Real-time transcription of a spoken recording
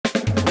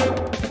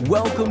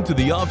Welcome to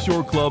the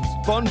Offshore Club's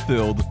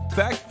fun-filled,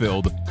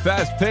 fact-filled,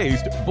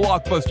 fast-paced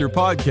blockbuster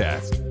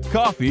podcast,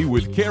 Coffee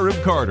with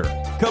Carib Carter,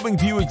 coming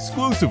to you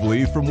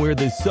exclusively from where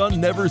the sun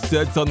never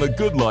sets on the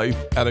good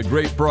life at a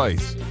great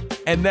price.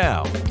 And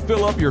now,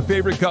 fill up your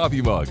favorite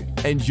coffee mug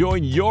and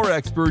join your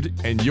expert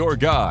and your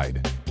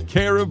guide,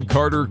 Carib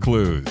Carter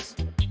Clues.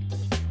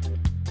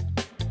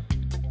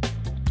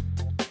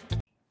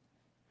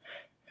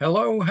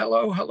 Hello,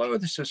 hello, hello.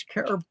 This is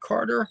Carib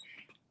Carter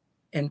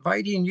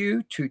inviting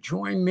you to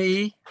join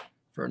me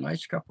for a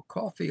nice cup of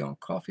coffee on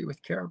Coffee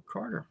with Carib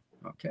Carter.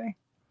 Okay.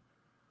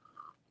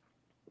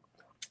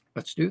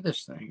 Let's do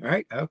this thing,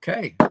 right?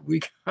 Okay.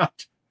 We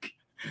got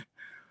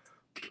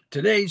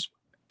today's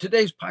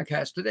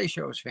podcast. Today's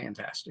show is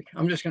fantastic.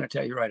 I'm just going to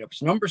tell you right up.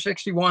 It's number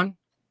 61, in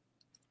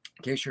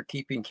case you're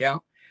keeping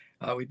count.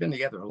 We've been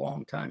together a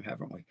long time,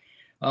 haven't we?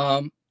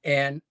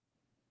 And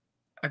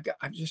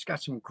I've just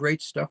got some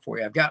great stuff for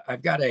you.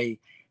 I've got a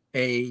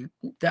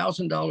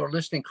 $1,000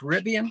 listing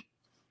Caribbean,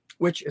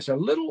 which is a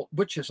little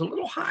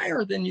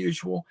higher than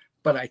usual,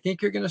 but I think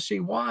you're going to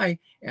see why.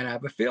 And I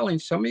have a feeling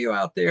some of you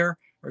out there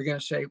are going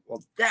to say,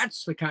 well,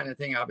 that's the kind of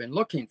thing I've been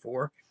looking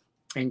for,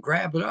 and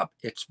grab it up.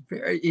 It's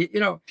very,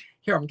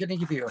 here, I'm going to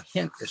give you a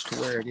hint as to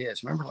where it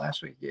is. Remember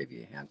last week I gave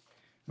you a hint.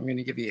 I'm going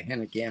to give you a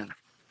hint again.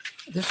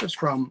 This is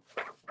from,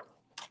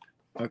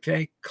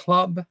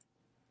 Club,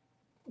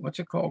 what's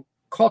it called?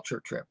 Culture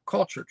Trip,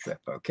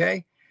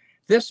 okay?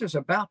 This is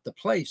about the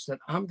place that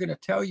I'm going to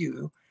tell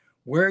you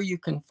where you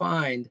can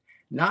find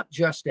not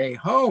just a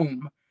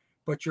home,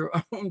 but your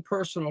own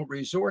personal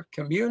resort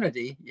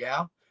community.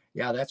 Yeah,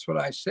 that's what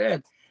I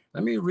said.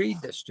 Let me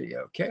read this to you,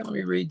 okay? Let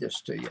me read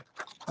this to you.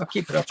 I'll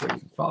keep it up so you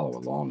can follow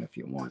along if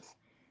you want,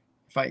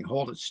 if I can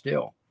hold it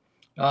still.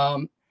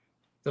 The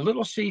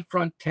little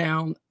seafront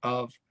town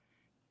of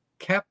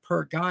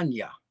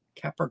Capergania.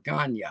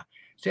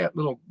 See that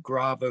little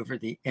grave over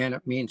the N?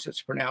 It means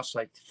it's pronounced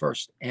like the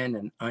first N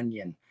in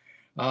onion.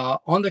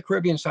 On the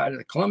Caribbean side of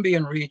the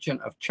Colombian region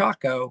of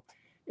Chaco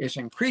is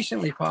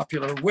increasingly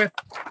popular with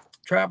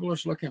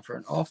travelers looking for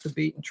an off the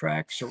beaten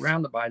track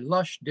surrounded by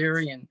lush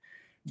dairy and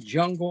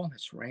jungle.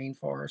 It's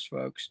rainforest,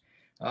 folks.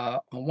 On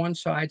one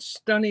side,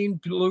 stunning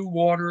blue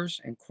waters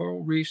and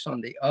coral reefs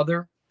on the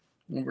other.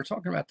 And we're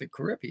talking about the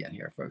Caribbean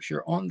here, folks.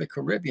 You're on the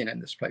Caribbean in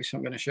this place.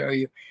 I'm going to show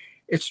you.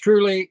 It's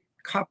truly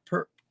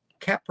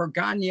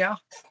Capergania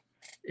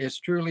is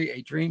truly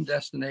a dream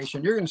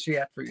destination. You're going to see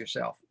that for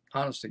yourself.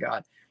 Honest to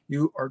God,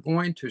 you are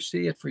going to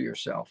see it for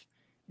yourself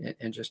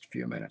in just a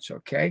few minutes.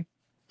 Okay.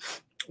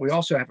 We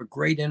also have a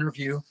great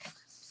interview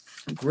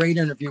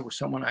with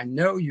someone I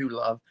know you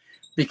love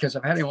because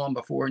I've had him on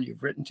before and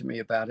you've written to me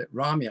about it.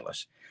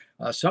 Romulus.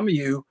 Some of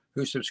you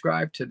who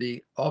subscribe to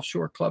the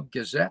Offshore Club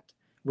Gazette,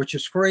 which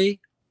is free,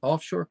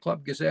 Offshore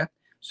Club Gazette.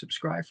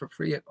 Subscribe for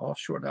free at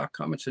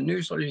offshore.com. It's a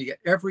newsletter you get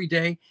every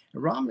day.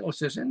 And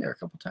Romulus is in there a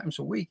couple times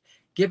a week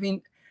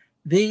giving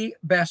the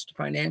best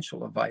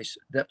financial advice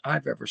that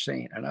I've ever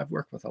seen. And I've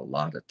worked with a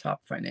lot of top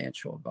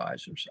financial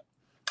advisors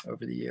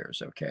over the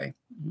years, okay,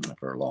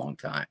 for a long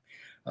time.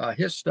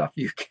 His stuff,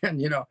 you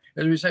can,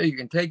 as we say, you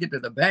can take it to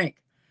the bank,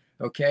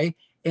 okay?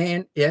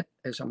 And it,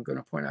 as I'm going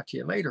to point out to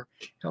you later,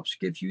 helps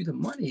give you the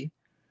money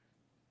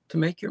to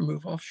make your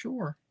move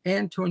offshore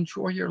and to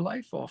enjoy your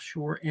life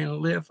offshore and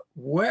live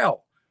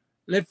well.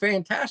 Live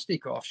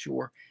fantastic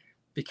offshore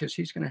because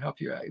he's going to help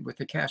you out with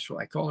the cash flow.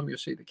 I call him, you'll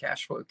see, the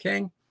cash flow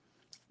king.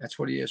 That's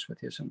what he is with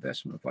his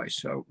investment advice.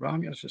 So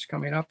Romulus is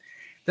coming up.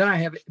 Then I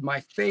have my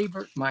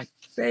favorite,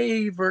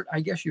 I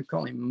guess you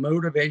call him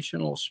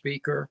motivational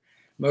speaker,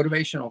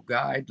 motivational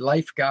guide,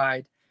 life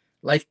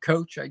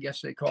coach, I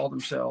guess they call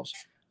themselves,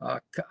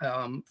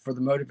 for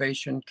the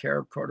motivation,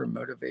 Carib Carter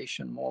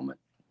motivation moment.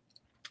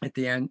 At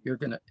the end, you're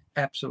going to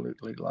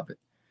absolutely love it.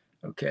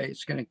 Okay.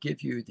 It's going to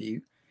give you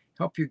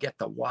help you get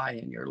the why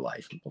in your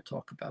life. And we'll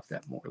talk about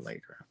that more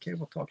later. Okay.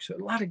 We'll talk. So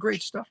a lot of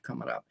great stuff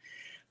coming up.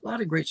 But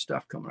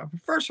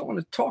first, I want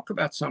to talk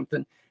about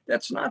something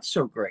that's not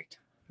so great.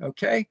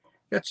 Okay.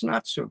 That's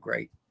not so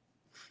great,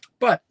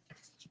 but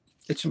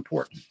it's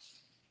important.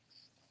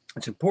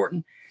 It's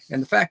important.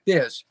 And the fact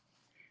is,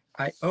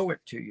 I owe it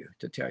to you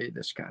to tell you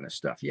this kind of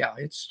stuff. Yeah.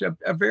 It's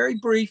a very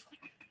brief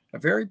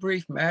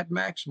Mad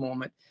Max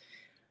moment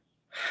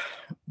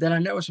that I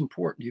know is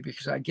important to you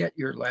because I get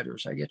your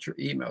letters, I get your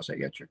emails, I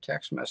get your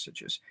text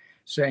messages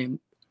saying,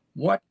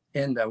 what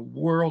in the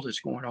world is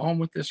going on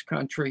with this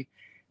country?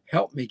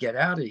 Help me get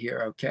out of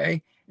here,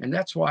 okay? And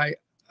that's why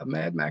a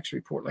Mad Max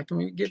report, like I'm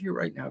going to give you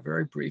right now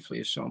very briefly,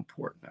 is so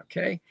important,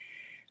 okay?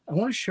 I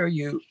want to show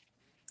you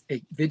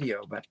a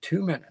video about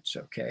 2 minutes,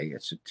 okay?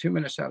 It's 2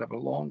 minutes out of a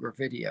longer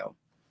video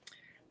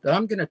that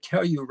I'm going to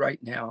tell you right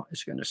now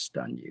is going to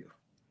stun you,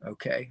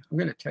 okay? I'm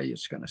going to tell you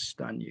it's going to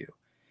stun you.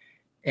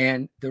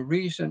 And the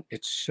reason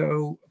it's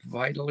so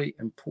vitally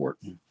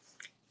important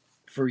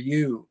for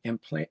you in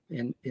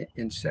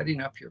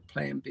setting up your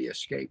Plan B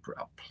escape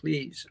route,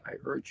 please, I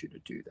urge you to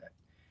do that,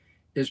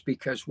 is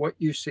because what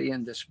you see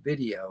in this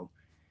video,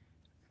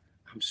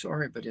 I'm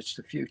sorry, but it's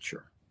the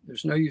future.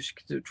 There's no use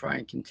to try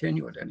and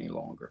continue it any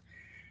longer.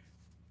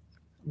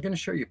 I'm going to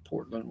show you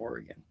Portland,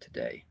 Oregon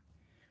today.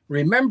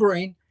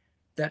 Remembering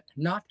that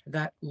not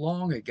that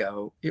long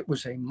ago, it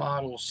was a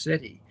model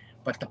city,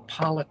 but the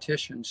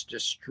politicians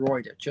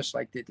destroyed it, just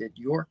like they did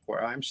York,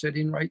 where I'm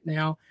sitting right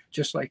now,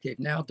 just like they've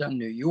now done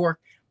New York,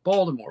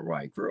 Baltimore, where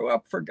I grew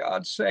up, for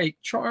God's sake.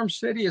 Charm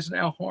City is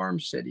now Harm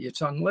City.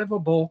 It's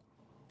unlivable.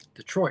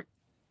 Detroit,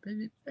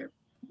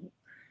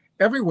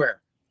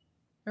 everywhere,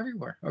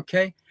 everywhere,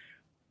 okay?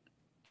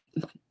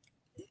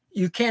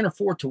 You can't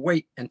afford to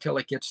wait until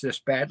it gets this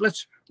bad.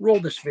 Let's roll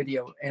this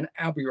video and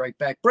I'll be right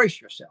back.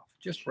 Brace yourself.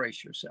 Just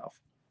brace yourself.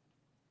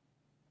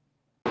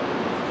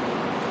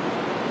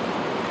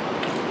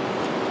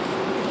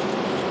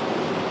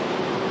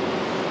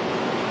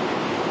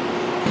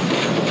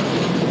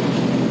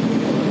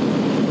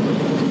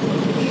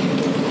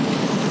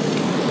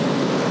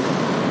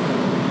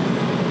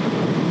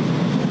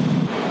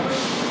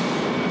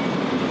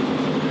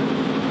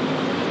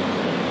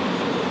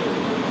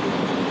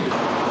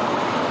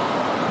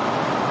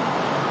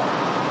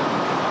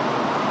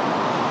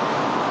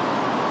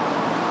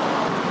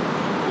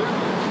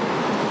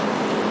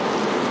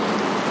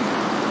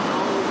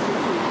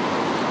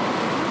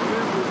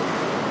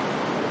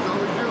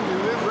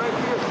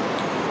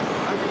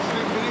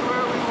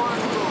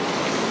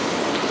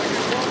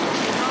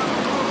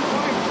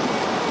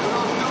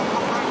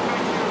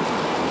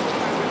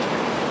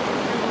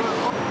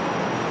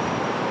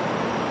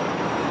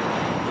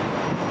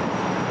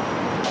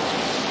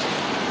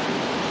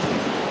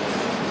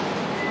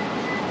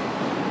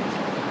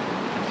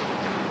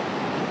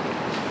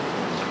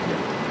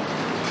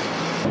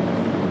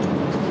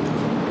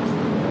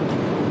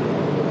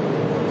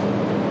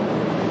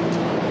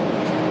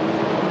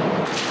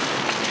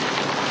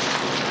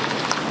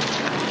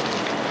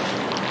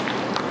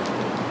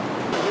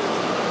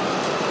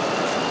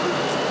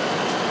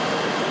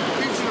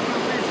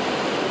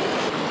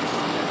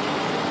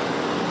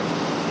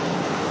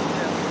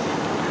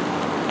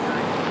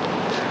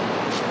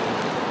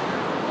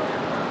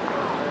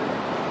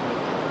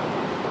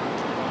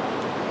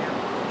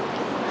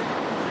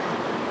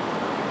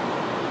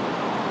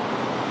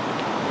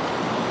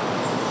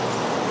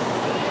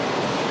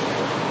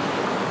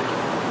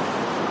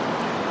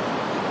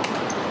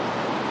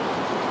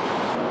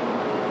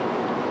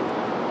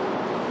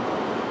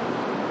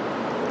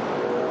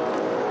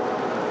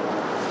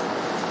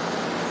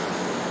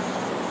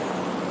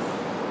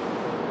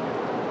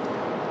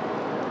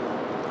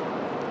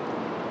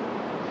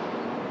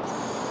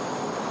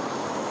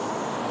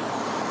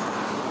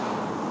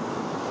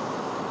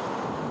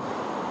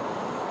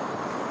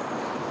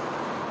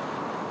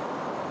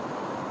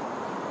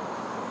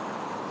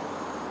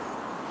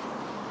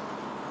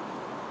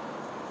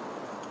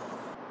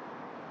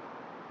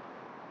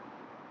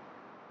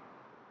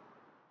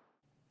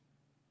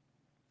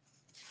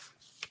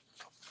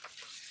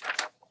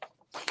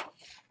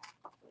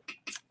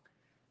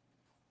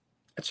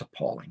 It's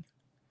appalling.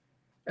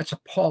 It's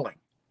appalling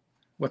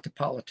what the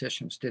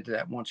politicians did to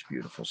that once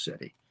beautiful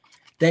city.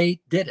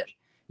 They did it.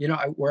 You know,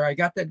 where I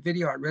got that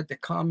video, I read the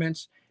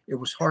comments. It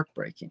was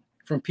heartbreaking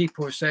from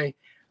people who say,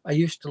 I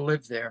used to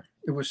live there.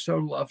 It was so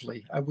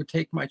lovely. I would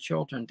take my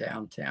children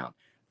downtown.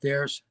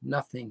 There's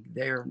nothing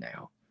there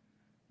now.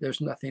 There's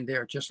nothing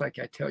there. Just like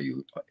I tell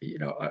you,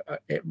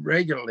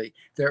 regularly,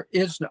 there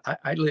is no,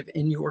 I live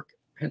in York,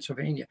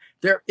 Pennsylvania.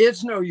 There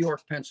is no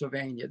York,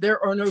 Pennsylvania. There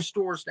are no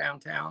stores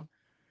downtown.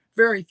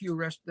 Very few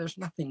restaurants. There's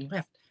nothing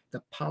left.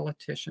 The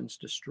politicians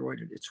destroyed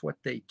it. It's what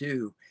they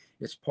do.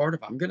 It's part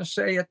of, I'm going to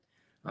say it.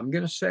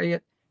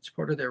 It's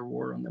part of their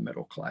war on the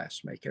middle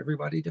class. Make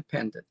everybody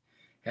dependent.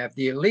 Have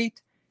the elite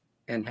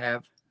and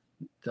have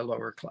the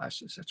lower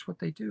classes. That's what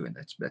they do. And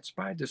that's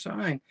by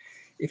design.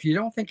 If you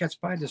don't think that's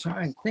by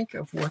design, think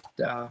of what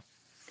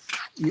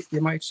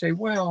you might say,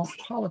 well,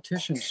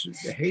 politicians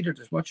hate it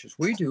as much as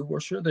we do.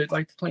 We're sure they'd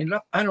like to clean it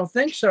up. I don't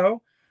think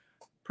so.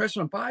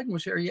 President Biden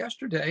was here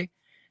yesterday.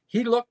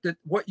 He looked at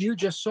what you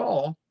just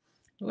saw.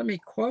 Let me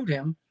quote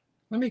him.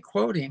 And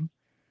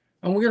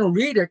we're going to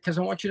read it because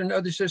I want you to know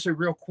this is a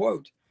real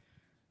quote.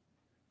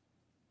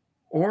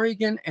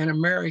 Oregon and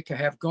America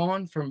have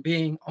gone from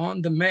being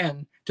on the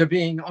mend to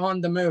being on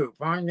the move.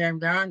 On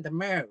the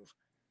move.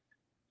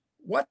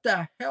 What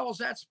the hell is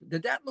that?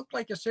 Did that look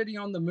like a city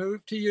on the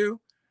move to you?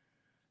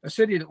 A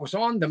city that was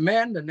on the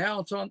mend and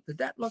now it's on. Did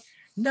that look?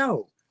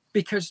 No,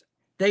 because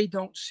they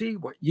don't see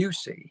what you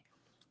see.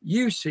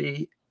 You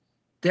see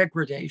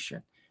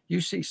degradation. You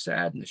see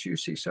sadness. You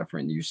see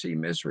suffering. You see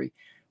misery.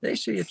 They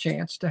see a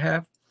chance to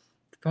have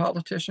the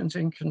politicians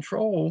in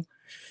control,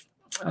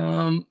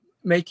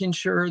 making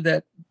sure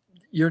that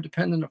you're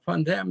dependent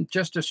upon them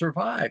just to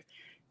survive.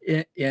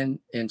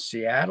 In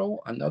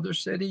Seattle, another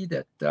city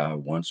that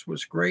once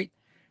was great,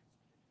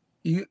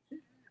 the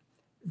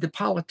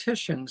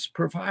politicians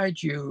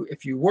provide you,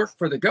 if you work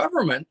for the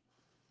government,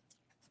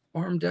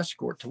 armed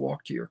escort to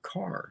walk to your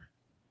car.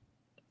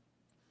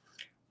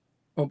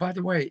 Oh, by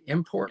the way,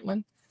 in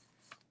Portland,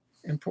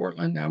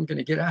 now I'm going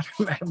to get out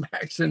of Mad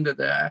Max into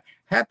the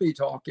happy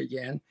talk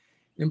again.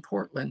 In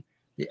Portland,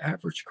 the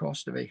average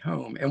cost of a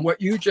home, and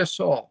what you just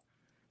saw,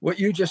 what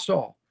you just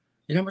saw.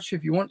 You know how much,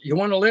 if you want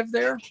to live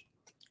there?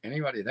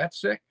 Anybody that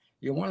sick?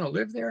 You want to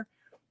live there?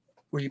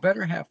 Well, you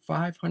better have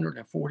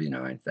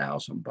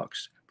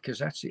 $549,000 because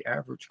that's the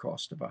average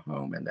cost of a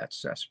home in that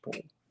cesspool.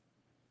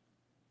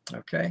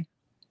 Okay.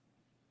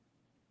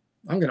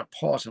 I'm going to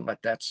pause and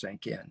let that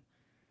sink in.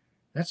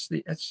 That's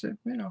the,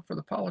 for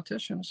the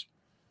politicians.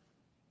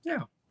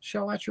 Yeah.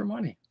 Shell out your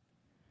money,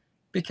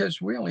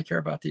 because we only care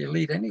about the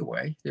elite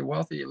anyway, the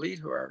wealthy elite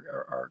who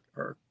are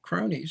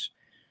cronies.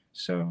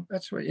 So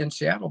that's what in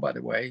Seattle, by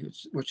the way,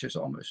 which is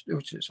almost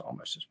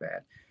as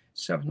bad,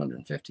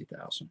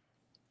 750,000.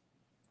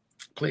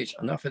 Please,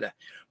 enough of that.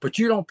 But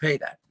you don't pay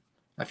that.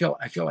 I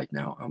feel like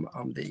now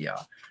I'm the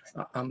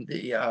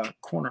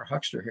corner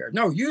huckster here.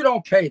 No, you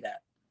don't pay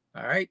that.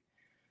 All right.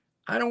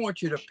 I don't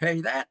want you to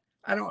pay that.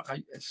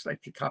 It's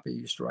like the copy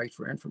you used to write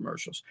for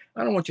infomercials.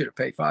 I don't want you to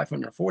pay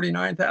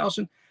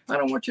 549,000. I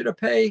don't want you to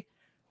pay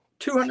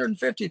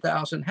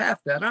 250,000,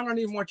 half that. I don't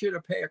even want you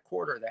to pay a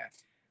quarter of that,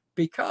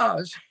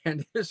 because,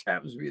 and this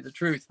happens to be the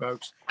truth,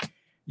 folks,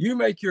 you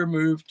make your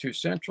move to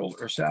Central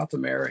or South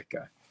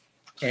America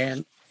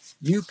and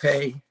you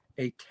pay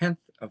a tenth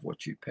of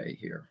what you pay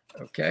here.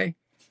 Okay.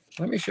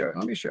 Let me show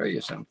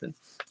you something.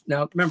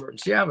 Now, remember, in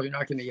Seattle, you're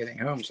not going to get any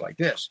homes like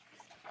this.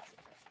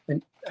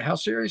 And how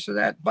serious is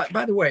that? But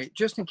by the way,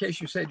 just in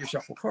case you say to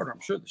yourself, well, Carter, I'm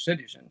sure the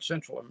cities in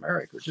Central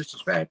America are just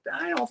as bad.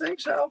 I don't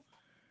think so.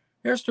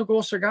 Here's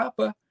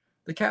Tegucigalpa,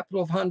 the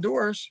capital of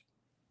Honduras.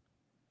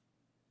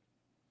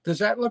 Does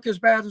that look as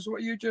bad as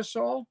what you just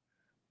saw?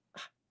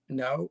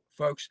 No,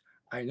 folks,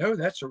 I know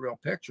that's a real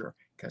picture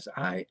because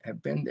I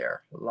have been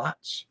there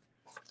lots.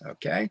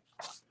 Okay.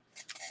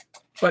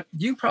 But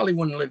you probably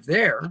wouldn't live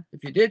there.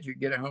 If you did,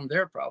 you'd get a home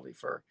there probably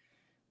for,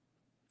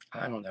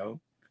 I don't know,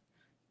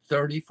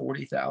 $30,000,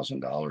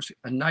 $40,000,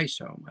 a nice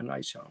home.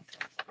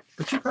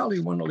 But you probably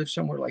want to live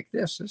somewhere like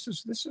this. This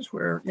is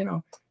where,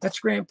 that's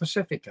Grand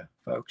Pacifica,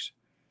 folks.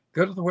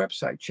 Go to the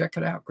website, check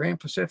it out. Grand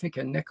Pacifica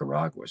in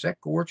Nicaragua. Is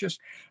that gorgeous?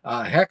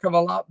 A heck of a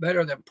lot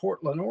better than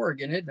Portland,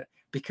 Oregon, isn't it?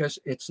 Because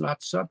it's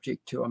not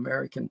subject to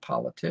American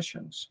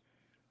politicians.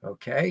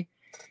 Okay.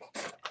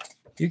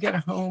 You get a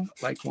home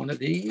like one of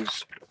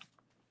these.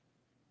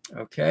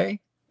 Okay.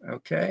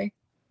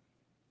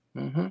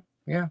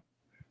 Yeah.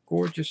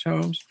 Gorgeous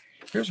homes.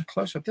 Here's a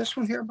close-up. This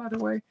one here, by the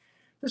way,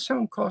 this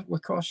home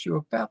would cost you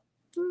about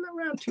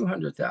around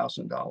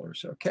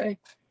 $200,000. Okay.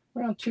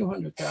 Around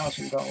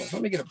 $200,000.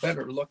 Let me get a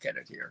better look at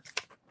it here.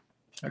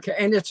 Okay.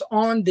 And it's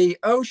on the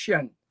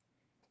ocean.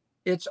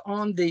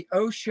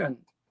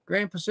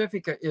 Grand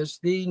Pacifica is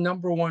the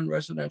 #1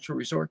 residential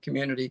resort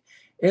community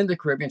in the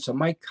Caribbean. It's a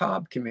Mike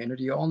Cobb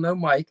community. You all know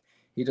Mike.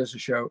 He does a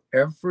show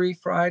every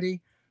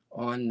Friday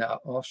on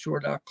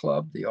Offshore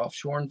Club, the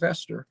offshore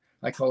investor.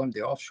 I call him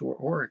the offshore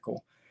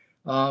oracle.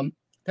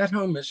 That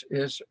home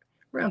is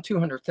around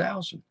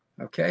 $200,000.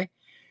 Okay.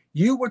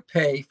 You would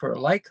pay for a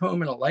like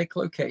home in a like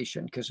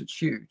location, because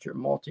it's huge, or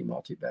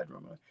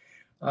multi-bedroom,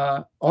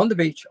 on the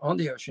beach, on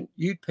the ocean.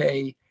 You'd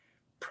pay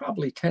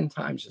probably 10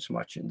 times as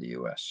much in the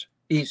U.S.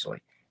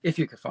 easily, if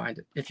you could find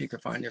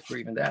it for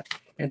even that.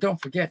 And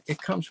don't forget, it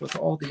comes with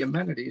all the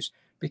amenities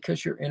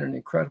because you're in an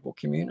incredible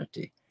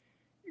community.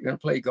 You're going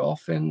to play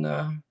golf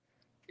in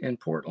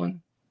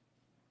Portland.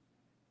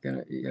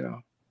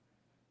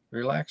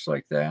 Relax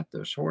like that.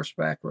 There's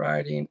horseback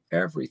riding,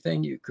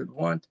 everything you could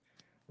want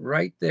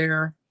right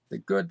there. The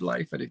good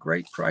life at a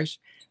great price.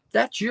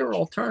 That's your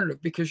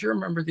alternative, because you're a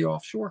member of the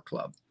Offshore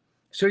Club.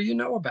 So you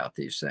know about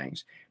these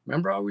things.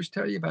 Remember, I always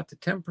tell you about the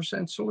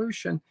 10%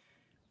 solution.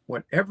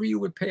 Whatever you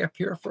would pay up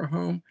here for a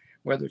home,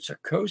 whether it's a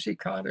cozy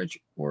cottage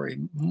or a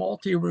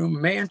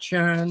multi-room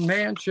mansion,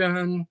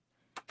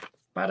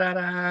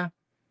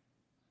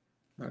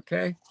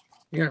 okay,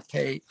 you're going to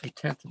pay a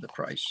tenth of the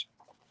price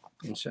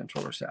in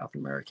Central or South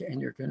America, and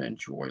you're going to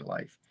enjoy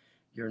life.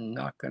 You're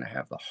not going to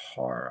have the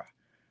horror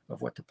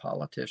of what the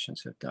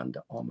politicians have done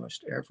to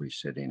almost every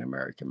city in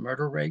America.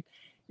 Murder rate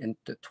in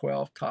the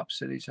 12 top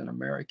cities in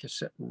America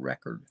set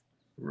records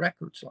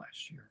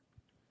last year.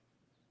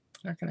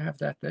 Not going to have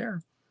that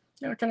there.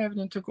 You're not going to have it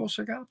in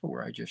Tegucigalpa,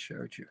 where I just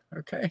showed you.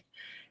 Okay.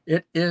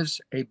 It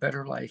is a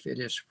better life. It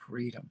is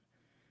freedom.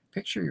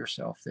 Picture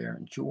yourself there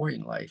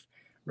enjoying life,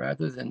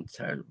 rather than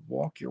to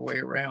walk your way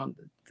around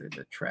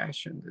the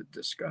trash and the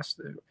disgust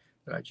that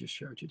I just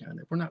showed you down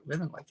there. We're not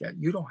living like that.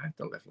 You don't have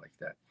to live like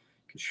that,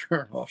 because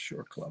you're an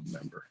Offshore Club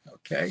member.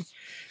 Okay.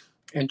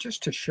 And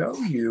just to show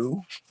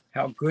you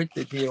how good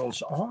the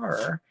deals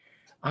are,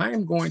 I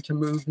am going to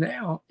move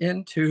now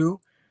into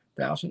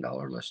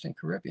 $1,000 listing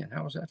Caribbean.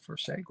 How was that for a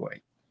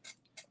segue?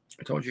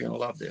 I told you you're going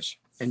to love this,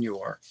 and you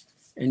are.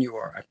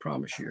 I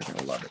promise you're going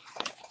to love it.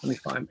 Let me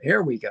find.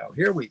 Here we go.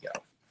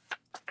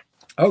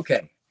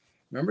 Okay.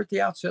 Remember at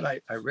the outset,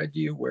 I read to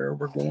you where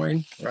we're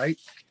going, right?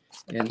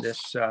 In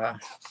this,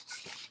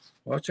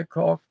 what's it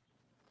called?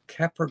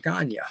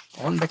 Capergania,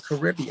 on the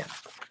Caribbean,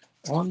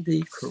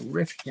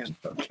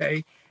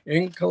 okay?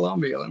 In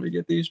Colombia. Let me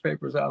get these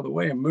papers out of the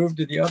way and move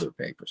to the other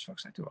papers.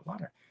 Folks, I do a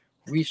lot of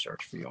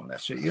research for you on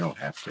that, so you don't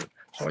have to.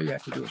 So all you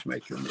have to do is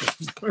make your move.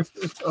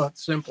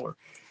 It's simpler.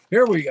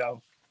 Here we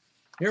go.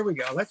 here we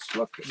go. Let's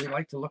look. We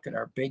like to look at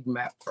our big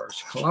map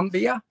first.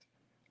 Colombia.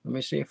 Let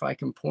me see if I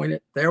can point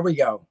it. There we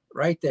go.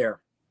 Right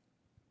there.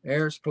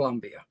 There's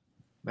Colombia.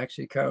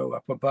 Mexico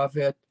up above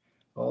it.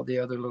 All the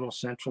other little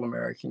Central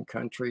American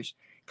countries.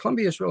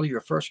 Colombia is really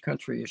your first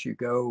country as you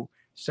go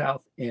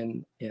south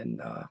in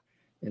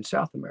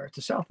South America,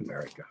 to South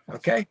America.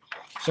 Okay.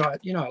 So, I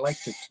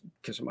like to,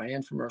 because of my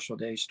infomercial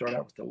days, start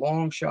out with the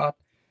long shot,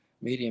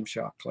 medium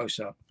shot, close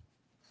up.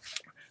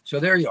 So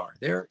there you are.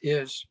 There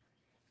is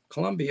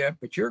Colombia,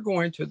 but you're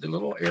going to the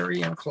little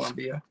area in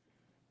Colombia,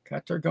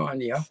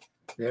 Cartagena.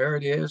 There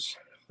it is.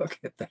 Look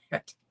at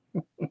that.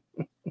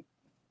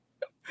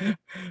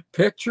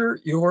 Picture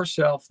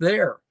yourself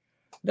there.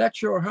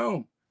 That's your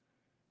home.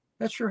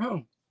 That's your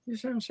home. You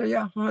say,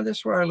 yeah, this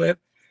is where I live.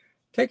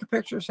 Take a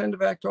picture, send it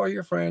back to all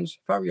your friends.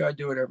 If I were you, I'd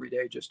do it every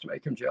day just to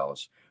make them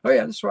jealous. Oh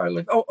yeah, this is where I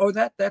live. Oh,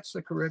 that's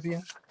the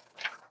Caribbean.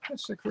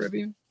 That's the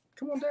Caribbean.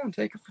 Come on down,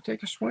 take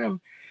a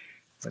swim.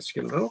 Let's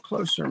get a little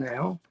closer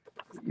now.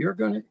 You're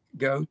going to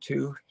go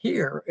to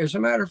here. As a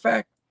matter of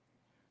fact,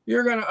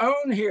 you're going to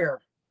own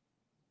here.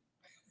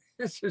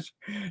 This is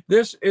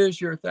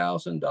your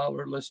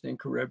 $1,000 listing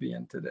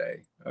Caribbean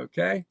today.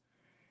 Okay,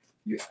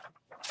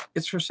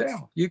 it's for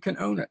sale. You can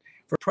own it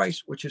for a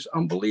price which is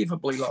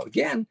unbelievably low.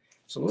 Again,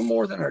 it's a little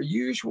more than our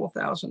usual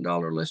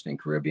 $1,000 listing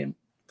Caribbean.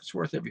 It's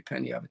worth every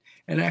penny of it.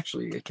 And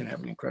actually, it can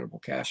have an incredible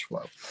cash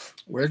flow.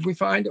 Where did we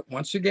find it?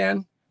 Once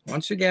again,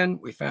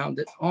 we found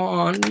it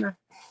on,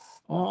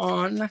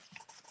 let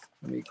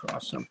me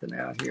cross something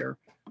out here,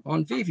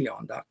 on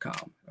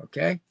Vivian.com,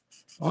 okay?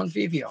 On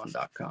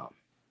Vivian.com.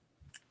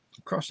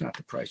 I'm crossing out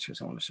the price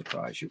because I want to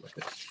surprise you with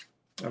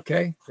it.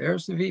 Okay,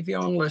 there's the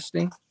Vivian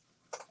listing.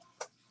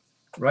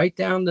 Write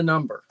down the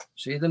number.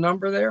 See the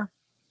number there?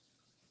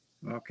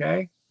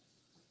 Okay.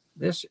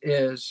 This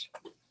is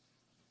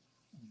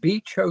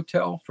Beach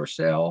Hotel for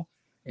sale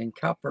in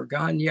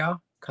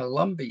Cartagena,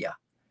 Colombia.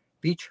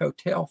 Beach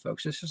Hotel,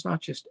 folks. This is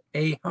not just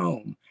a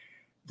home.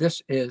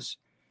 This is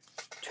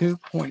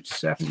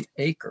 2.7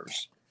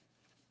 acres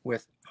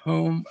with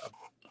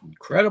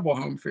incredible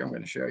home for you. I'm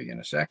going to show you in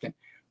a second.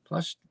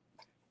 Plus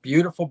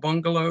beautiful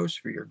bungalows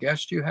for your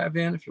guests you have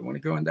in, if you want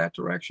to go in that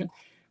direction.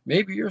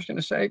 Maybe you're going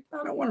to say,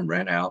 I don't want to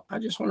rent out. I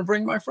just want to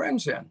bring my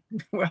friends in.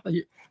 Well,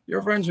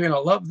 your friends are going to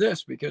love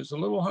this because the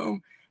little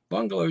home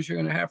bungalows you're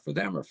going to have for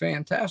them are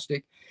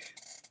fantastic.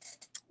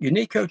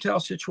 Unique hotel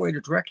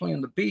situated directly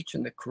on the beach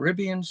in the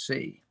Caribbean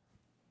Sea.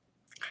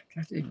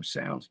 That even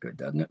sounds good,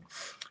 doesn't it?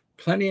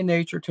 Plenty of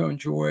nature to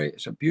enjoy.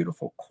 It's a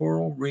beautiful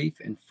coral reef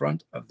in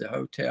front of the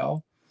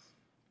hotel.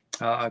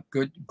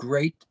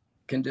 Great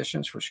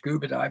conditions for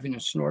scuba diving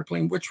and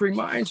snorkeling, which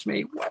reminds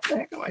me, what the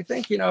heck am I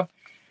thinking of?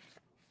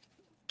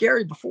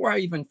 Gary, before I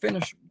even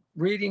finish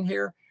reading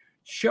here,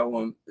 show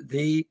them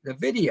the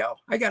video.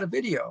 I got a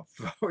video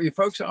for you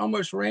folks. I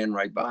almost ran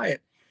right by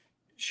it.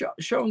 Show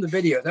them the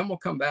video. Then we'll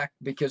come back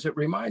because it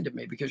reminded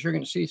me, because you're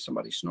going to see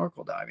somebody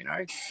snorkel diving. All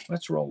right,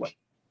 let's roll it.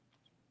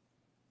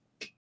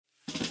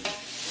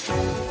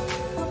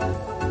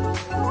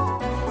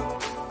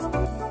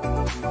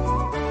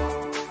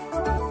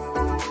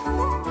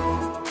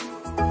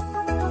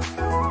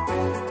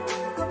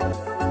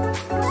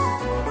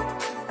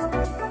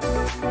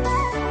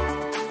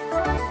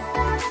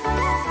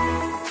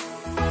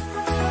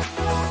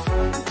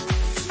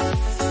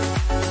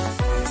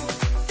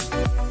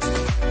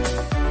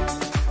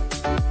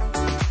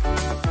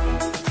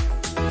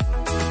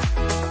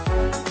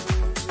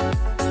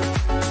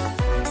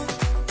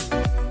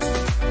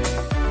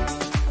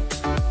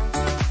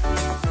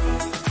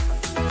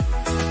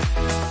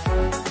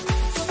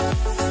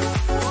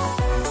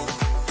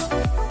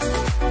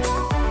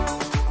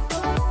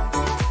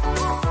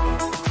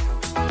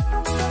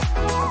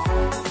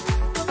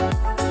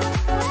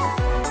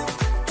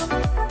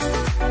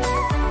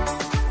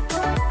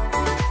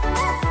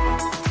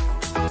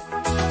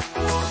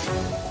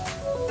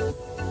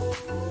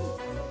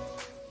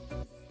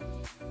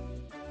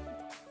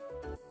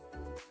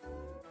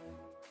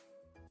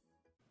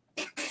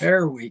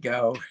 There we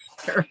go.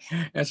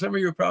 And some of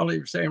you are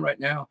probably saying right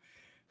now,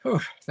 oh,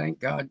 thank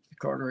God,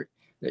 Carter,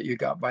 that you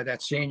got by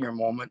that senior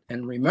moment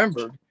and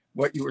remembered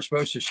what you were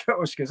supposed to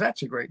show us, because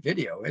that's a great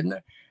video, isn't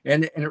it?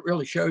 And it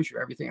really shows you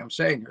everything I'm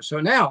saying here. So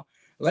now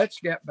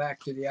let's get back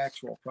to the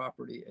actual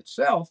property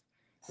itself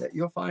that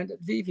you'll find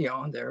at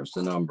Vivian. There's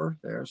the number.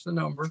 There's the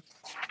number.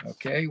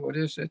 Okay, what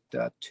is it?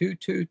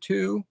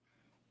 222.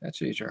 That's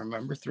easy to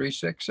remember.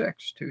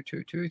 366.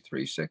 222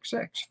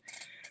 366.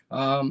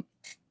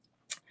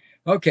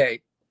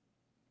 Okay,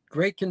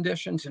 great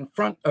conditions in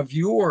front of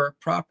your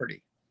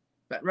property.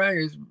 That right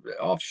is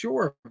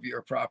offshore of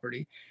your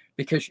property,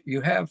 because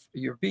you have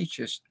your beach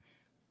is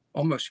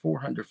almost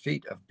 400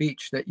 feet of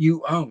beach that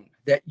you own.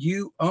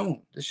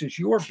 This is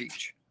your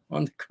beach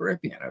on the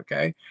Caribbean,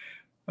 okay?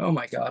 Oh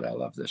my God, I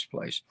love this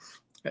place.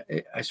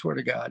 I swear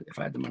to God, if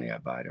I had the money,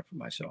 I'd buy it for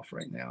myself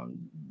right now, and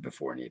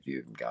before any of you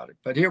even got it.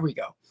 But here we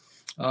go.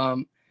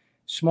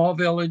 Small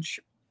village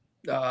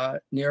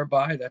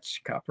nearby, that's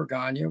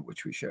Cartagena,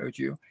 which we showed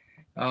you,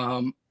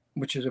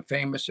 which is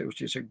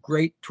a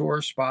great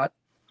tourist spot.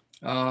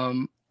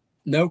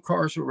 No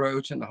cars or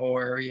roads in the whole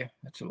area.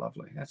 That's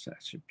lovely. That's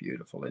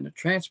beautiful. And the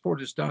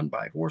transport is done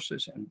by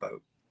horses and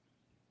boat.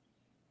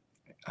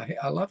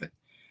 I love it.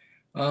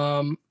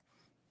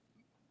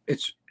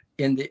 It's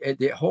in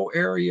the whole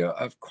area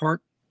of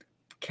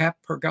Cap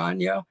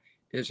Pergania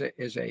is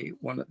a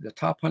one of the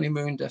top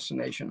honeymoon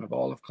destination of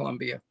all of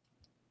Colombia.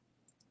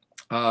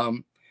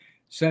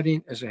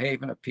 Setting as a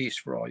haven of peace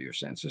for all your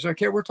senses.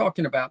 Okay, we're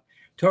talking about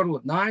total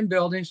of 9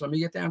 buildings. Let me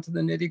get down to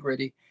the nitty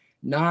gritty.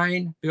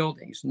 9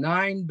 buildings,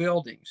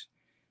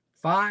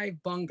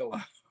 5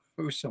 bungalows.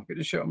 So I'm going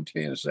to show them to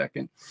you in a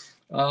second.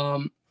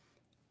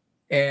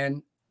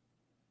 And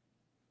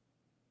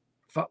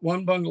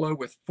 1 bungalow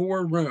with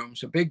 4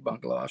 rooms, a big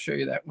bungalow. I'll show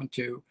you that one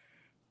too.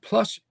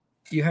 Plus,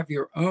 you have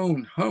your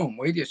own home.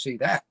 Wait till you see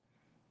that.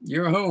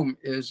 Your home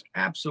is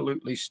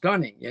absolutely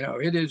stunning. You know,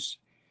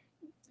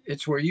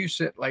 it's where you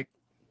sit like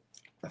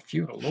a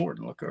feudal lord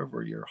and look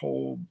over your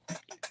whole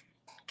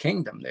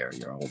kingdom there,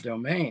 your whole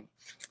domain.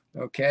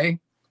 Okay.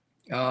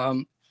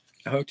 The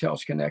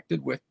hotel's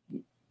connected with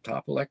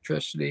top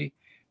electricity,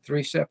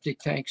 3 septic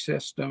tank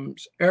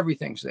systems.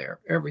 Everything's there.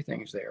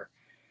 Everything's there.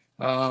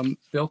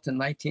 Built in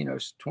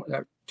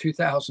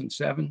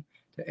 2007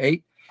 to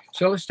 8.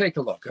 So let's take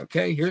a look.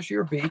 Okay. Here's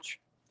your beach.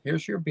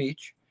 Here's your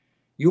beach.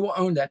 You will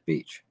own that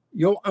beach.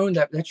 You'll own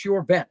that. That's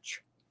your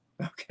bench.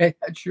 Okay.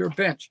 That's your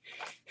bench.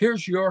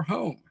 Here's your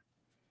home.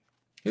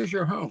 Here's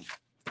your home.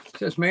 It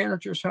says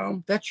manager's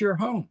home. That's your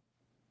home.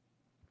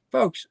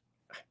 Folks,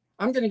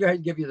 I'm going to go ahead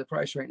and give you the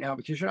price right now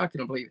because you're not going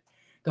to believe it.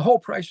 The whole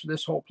price for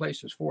this whole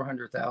place is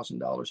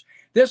 $400,000.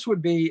 This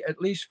would be at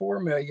least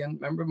 $4 million.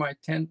 Remember my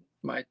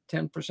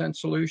 10%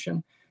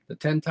 solution, the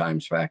 10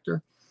 times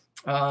factor,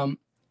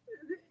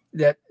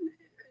 that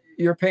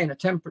you're paying a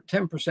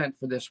 10%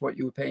 for this, what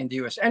you would pay in the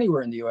U.S.,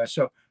 anywhere in the U.S.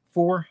 So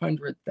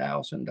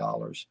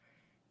 $400,000,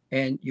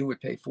 and you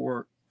would pay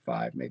 4,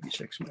 5, maybe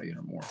 6 million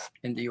or more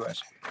in the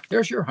U.S.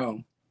 There's your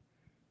home.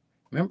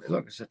 Remember,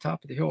 look, it's the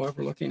top of the hill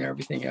overlooking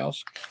everything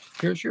else.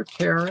 Here's your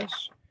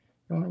terrace.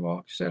 You want to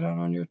walk, sit out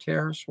on your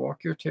terrace,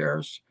 walk your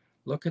terrace,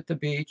 look at the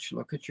beach,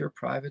 look at your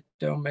private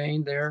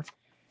domain there.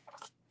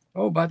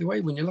 Oh, by the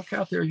way, when you look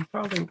out there, you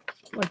probably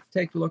like to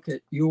take a look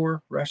at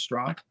your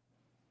restaurant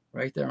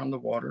right there on the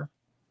water.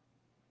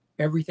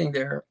 Everything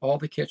there, all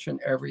the kitchen,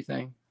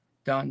 everything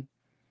done.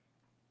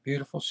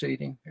 Beautiful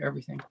seating,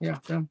 everything. Yeah,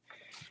 done.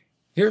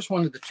 Here's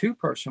one of the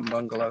 2-person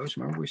bungalows.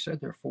 Remember we said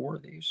there are 4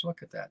 of these.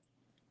 Look at that.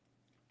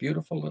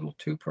 Beautiful little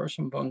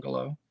 2-person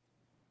bungalow.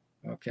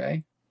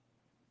 Okay.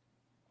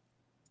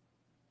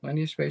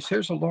 Plenty of space.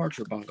 Here's a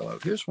larger bungalow.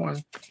 Here's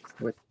one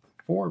with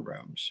 4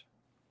 rooms.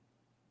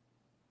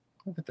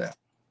 Look at that.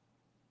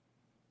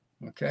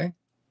 Okay.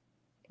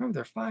 Remember,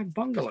 there are 5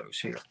 bungalows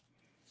here.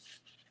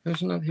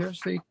 Here's another. Here's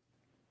the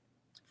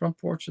front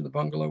porch of the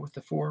bungalow with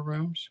the 4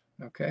 rooms.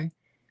 Okay.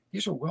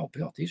 These are well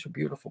built. These are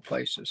beautiful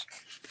places.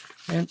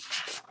 And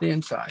the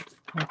inside.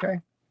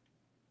 Okay.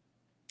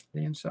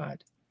 The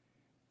inside.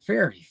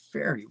 Very,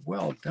 very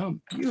well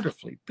done.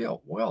 Beautifully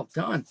built. Well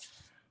done.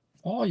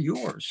 All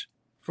yours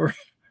for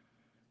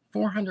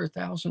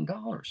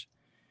 $400,000.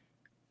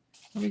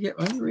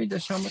 Let me read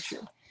this. How much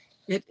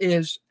it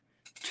is?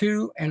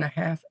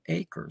 2.5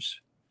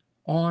 acres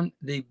on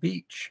the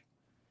beach.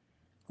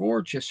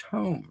 Gorgeous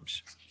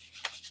homes.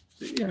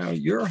 You know,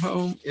 your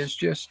home is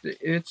just,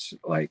 it's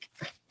like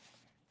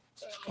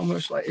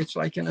almost like it's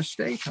like an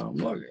estate home.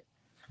 Look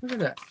at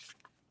that.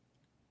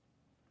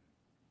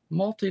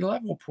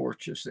 Multi-level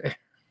porches there.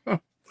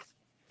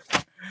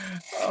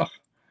 Oh.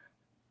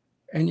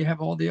 And you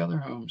have all the other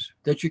homes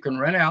that you can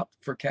rent out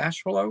for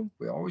cash flow.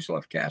 We always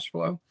love cash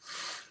flow.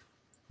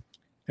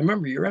 And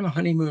remember, you're in a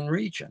honeymoon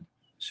region,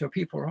 so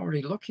people are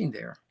already looking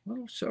there. A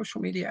little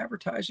social media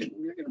advertising.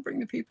 You're going to bring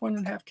the people in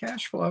and have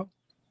cash flow.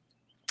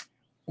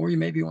 Or you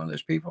may be one of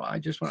those people, I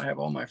just want to have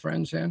all my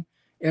friends in,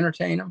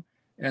 entertain them,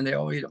 and they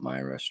all eat at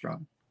my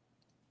restaurant.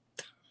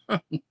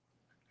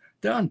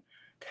 Done.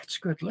 That's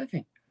good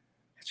living.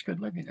 That's good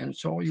living. And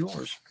it's all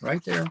yours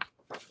right there.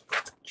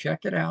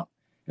 Check it out.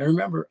 And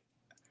remember,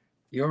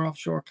 your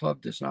Offshore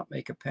Club does not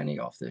make a penny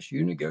off this.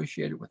 You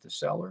negotiate it with the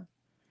seller,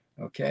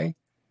 okay?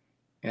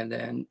 And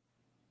then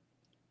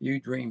you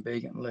dream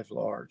big and live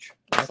large.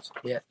 That's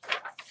it.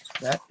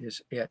 That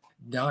is it.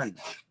 Done.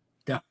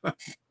 Done. All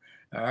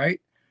right?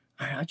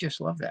 I just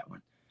love that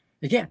one.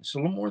 Again, it's a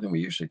little more than we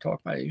usually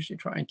talk about. I usually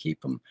try and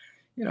keep them,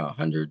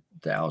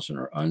 100,000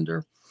 or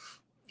under.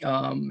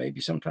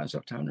 Maybe sometimes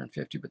up to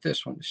 150, but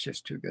this one is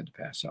just too good to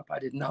pass up. I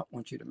did not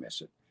want you to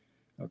miss it.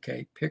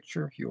 Okay,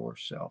 picture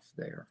yourself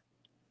there.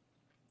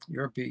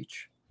 Your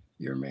beach,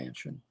 your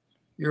mansion,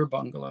 your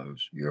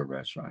bungalows, your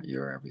restaurant,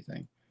 your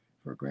everything,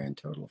 for a grand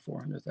total of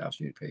 $400,000.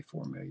 You'd pay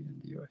 $4 million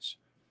in the U.S.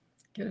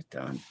 Get it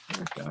done.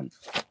 Get it done.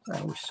 I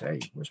always say,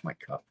 "Where's my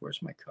cup?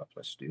 Where's my cup?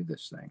 Let's do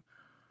this thing."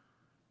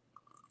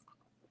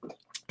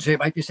 So you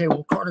might be saying,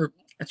 "Well, Carter,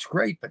 that's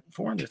great, but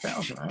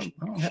 $400,000, I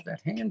don't have that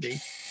handy."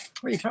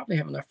 Well, you probably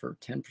have enough for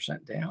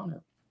 10% down,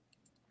 or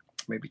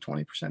maybe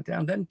 20%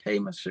 down. Then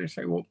payments. So you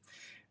say, "Well,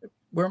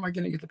 where am I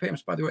going to get the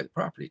payments?" By the way, the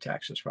property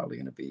tax is probably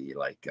going to be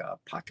like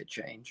pocket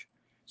change.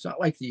 It's not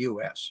like the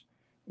U.S.,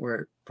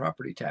 where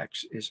property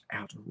tax is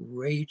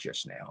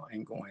outrageous now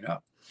and going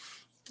up.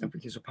 And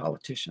because the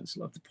politicians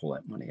love to pull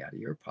that money out of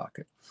your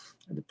pocket.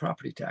 And the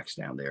property tax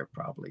down there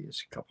probably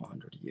is a couple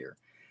hundred a year.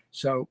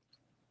 So,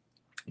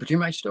 but you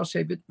might still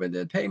say, but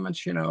the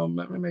payments, you know,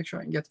 let me make sure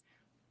I can get.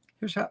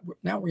 Here's how.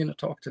 Now we're going to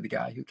talk to the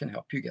guy who can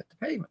help you get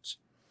the payments.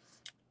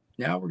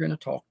 Now we're going to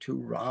talk to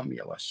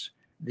Romulus,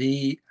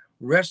 the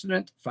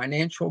resident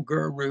financial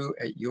guru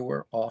at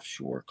your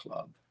offshore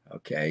club.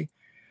 Okay.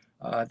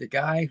 The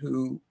guy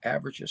who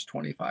averages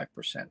 25%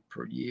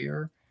 per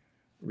year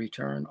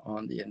return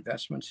on the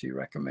investments he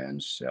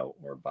recommends, sell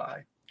or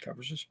buy,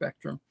 covers the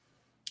spectrum,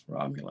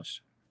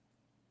 Romulus.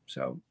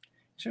 So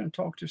he's going to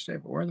talk to us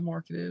about where the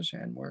market is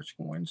and where it's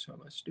going. So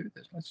let's do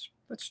this.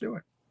 Let's do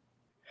it.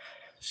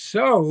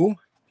 So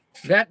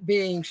that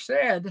being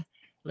said,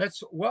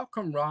 let's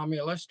welcome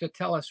Romulus to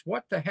tell us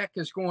what the heck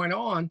is going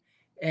on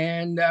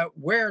and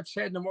where it's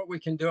heading and what we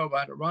can do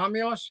about it.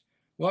 Romulus,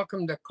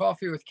 welcome to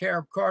Coffee with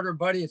Carib Carter,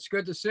 buddy. It's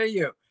good to see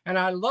you. And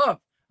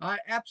I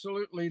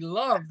absolutely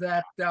love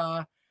that.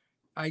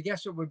 I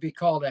guess it would be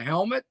called a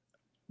helmet.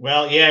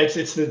 Well, yeah,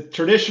 it's the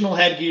traditional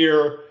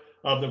headgear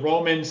of the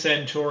Roman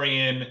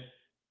centurion.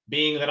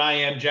 Being that I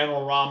am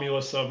General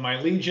Romulus of my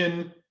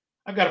legion,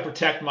 I've got to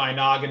protect my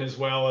noggin as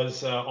well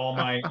as all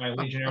my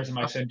legionnaires and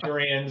my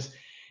centurions.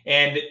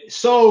 And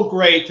so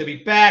great to be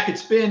back.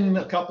 It's been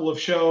a couple of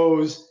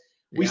shows.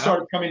 We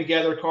started coming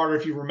together, Carter,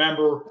 if you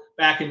remember,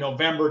 back in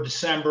November,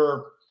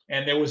 December,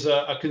 and there was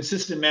a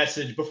consistent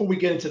message. Before we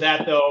get into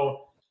that,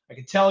 though, I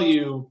can tell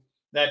you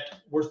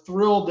that we're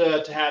thrilled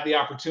to have the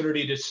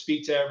opportunity to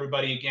speak to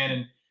everybody again.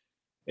 And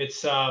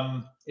it's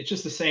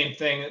just the same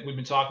thing that we've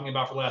been talking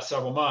about for the last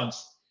several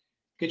months.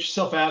 Get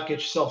yourself out, get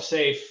yourself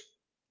safe.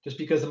 Just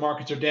because the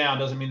markets are down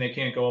doesn't mean they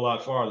can't go a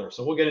lot farther.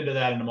 So we'll get into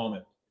that in a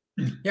moment.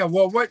 Yeah,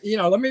 well, let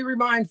me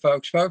remind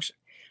folks,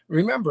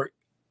 remember,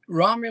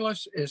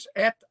 Romulus is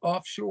at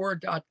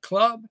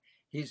offshore.club.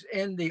 He's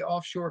in the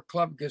Offshore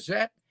Club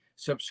Gazette.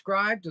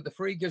 Subscribe to the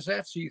free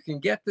Gazette so you can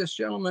get this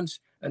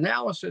gentleman's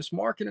analysis,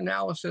 market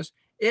analysis.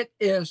 It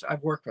is,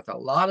 I've worked with a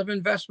lot of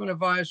investment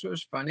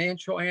advisors,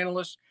 financial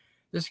analysts.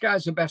 This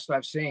guy's the best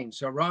I've seen.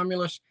 So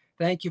Romulus,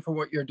 thank you for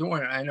what you're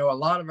doing. And I know a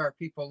lot of our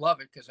people love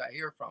it because I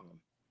hear from them.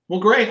 Well,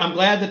 great. I'm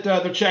glad that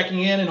they're checking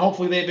in, and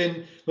hopefully they've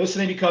been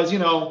listening because, you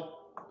know,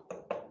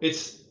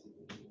 it's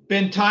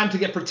been time to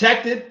get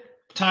protected,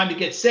 time to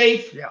get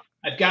safe. Yeah.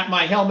 I've got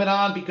my helmet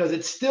on because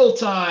it's still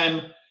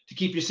time to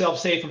keep yourself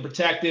safe and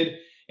protected.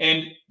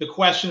 And the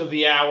question of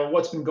the hour,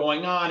 what's been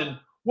going on and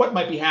what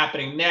might be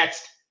happening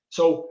next.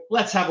 So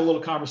let's have a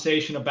little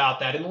conversation about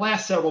that. In the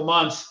last several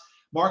months,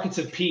 markets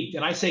have peaked.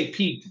 And I say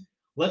peaked.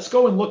 Let's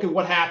go and look at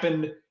what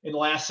happened in the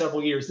last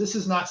several years. This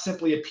is not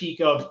simply a peak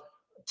of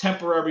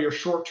temporary or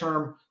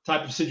short-term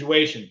type of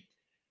situation.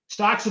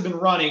 Stocks have been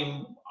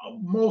running,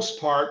 most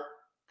part,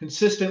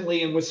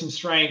 consistently and with some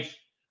strength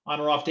on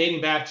or off,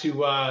 dating back to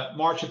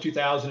March of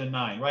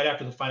 2009, right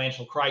after the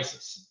financial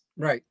crisis.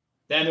 Right.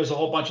 Then there's a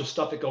whole bunch of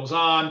stuff that goes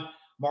on.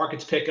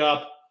 Markets pick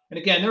up. And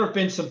again, there have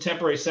been some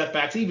temporary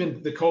setbacks,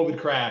 even the COVID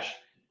crash,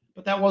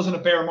 but that wasn't a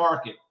bear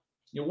market.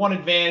 You know, one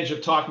advantage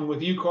of talking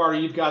with you, Carter,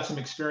 you've got some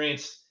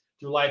experience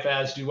through life,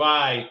 as do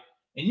I.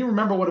 And you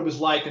remember what it was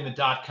like in the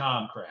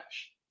dot-com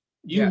crash.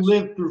 You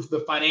lived through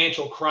the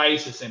financial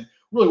crisis and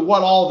really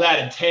what all that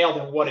entailed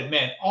and what it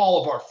meant. All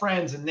of our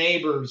friends and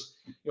neighbors,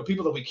 you know,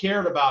 people that we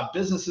cared about,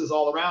 businesses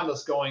all around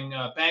us going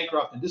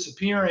bankrupt and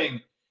disappearing.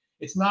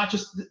 It's not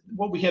just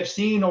what we have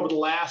seen over the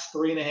last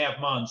 3.5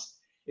 months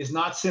is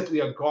not simply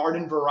a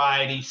garden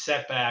variety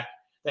setback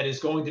that is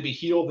going to be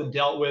healed and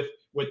dealt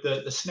with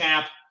the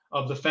snap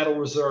of the Federal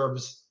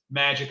Reserve's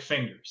magic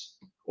fingers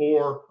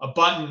or a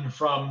button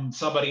from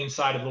somebody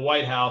inside of the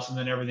White House and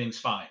then everything's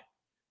fine.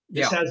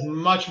 This has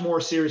much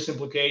more serious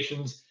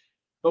implications,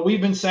 but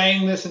we've been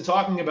saying this and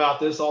talking about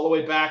this all the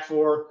way back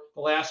for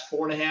the last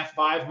 4.5,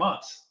 5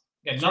 months.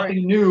 And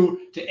nothing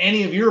new to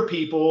any of your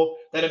people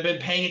that have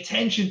been paying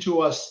attention to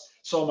us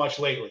so much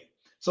lately.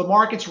 So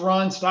markets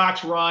run,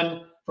 stocks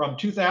run from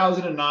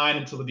 2009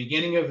 until the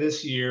beginning of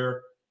this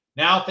year.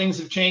 Now things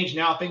have changed.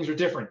 Now things are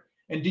different.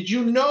 And did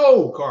you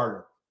know,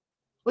 Carter?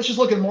 Let's just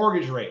look at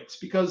mortgage rates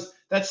because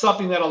that's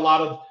something that a lot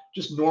of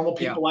just normal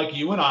people like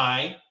you and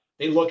I,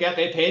 they look at,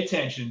 they pay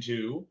attention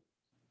to.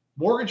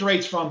 Mortgage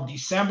rates from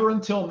December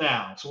until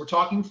now, so we're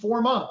talking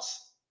 4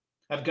 months,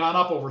 have gone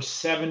up over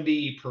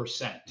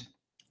 70%.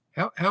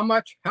 How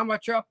much? How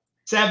much up?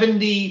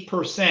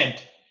 70%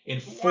 in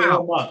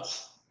 4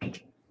 months.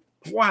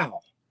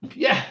 Wow.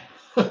 Yeah.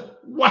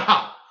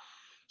 Wow.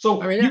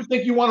 So I mean, you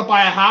think you want to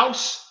buy a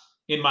house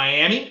in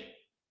Miami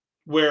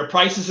where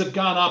prices have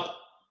gone up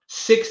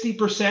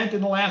 60%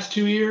 in the last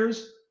 2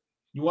 years?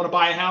 You want to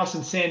buy a house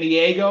in San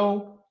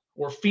Diego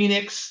or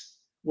Phoenix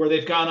where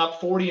they've gone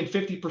up 40 and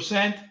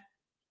 50%?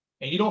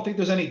 And you don't think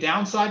there's any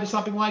downside to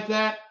something like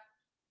that?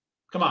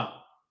 Come on.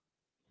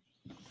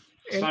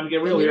 It's time to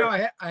get real here. You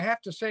know, I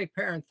have to say,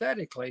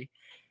 parenthetically,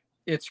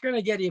 it's going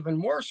to get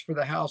even worse for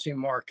the housing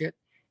market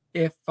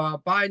if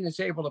Biden is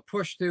able to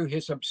push through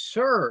his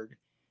absurd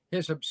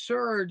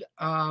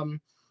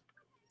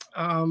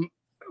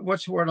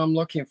what's the word I'm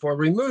looking for?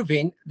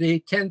 Removing the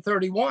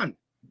 1031.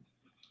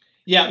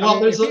 Yeah,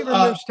 well, if he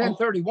removes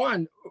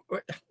 1031,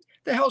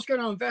 the hell's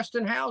going to invest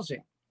in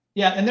housing?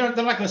 Yeah, and they're not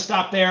going to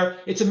stop there.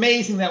 It's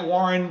amazing that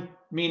Warren,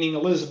 meaning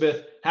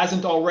Elizabeth,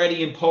 hasn't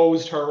already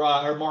imposed her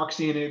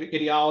Marxian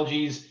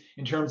ideologies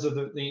in terms of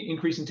the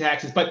increase in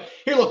taxes. But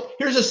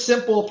here's a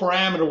simple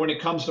parameter when it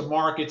comes to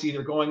markets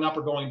either going up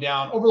or going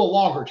down over the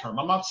longer term.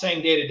 I'm not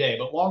saying day to day,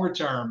 but longer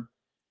term,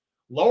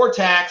 lower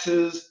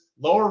taxes,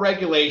 lower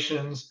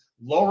regulations,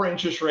 lower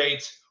interest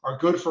rates are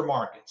good for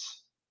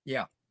markets.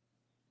 Yeah.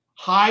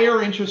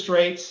 Higher interest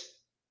rates,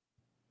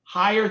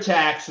 higher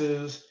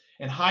taxes,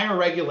 and higher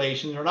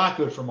regulations are not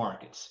good for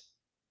markets.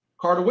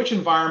 Carter, which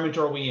environment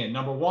are we in?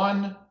 Number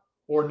one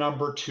or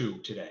number two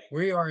today?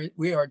 We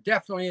are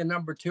definitely in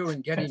number two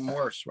and getting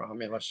worse,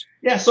 Romulus.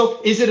 Yeah. So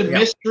is it a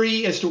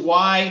mystery as to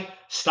why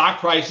stock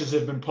prices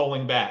have been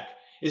pulling back?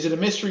 Is it a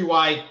mystery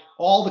why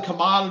all the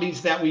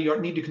commodities that we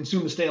need to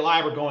consume to stay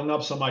alive are going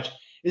up so much?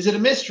 Is it a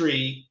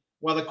mystery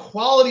why the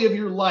quality of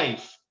your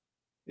life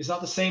is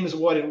not the same as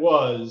what it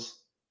was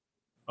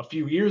a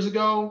few years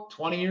ago,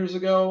 20 years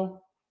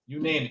ago? You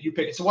name it, you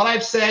pick it. So what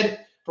I've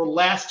said for the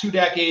last 2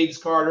 decades,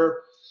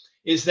 Carter,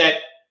 is that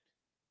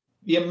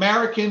the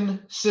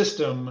American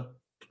system,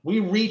 we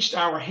reached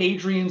our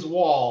Hadrian's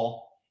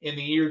Wall in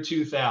the year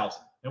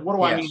 2000. And what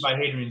do I mean by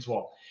Hadrian's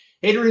Wall?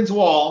 Hadrian's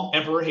Wall,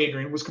 Emperor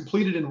Hadrian, was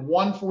completed in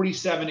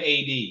 147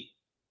 AD.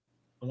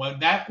 And when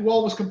that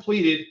wall was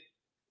completed,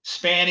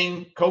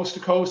 spanning coast to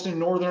coast in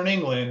northern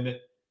England,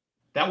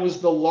 that was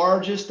the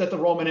largest that the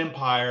Roman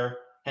Empire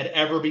had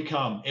ever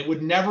become. It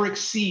would never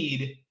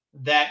exceed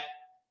that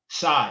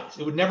size.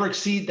 It would never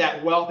exceed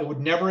that wealth. It would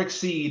never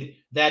exceed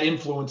that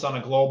influence on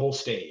a global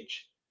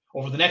stage.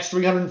 Over the next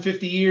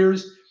 350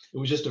 years, it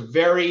was just a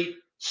very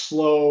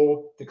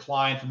slow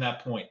decline from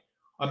that point.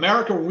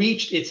 America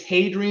reached its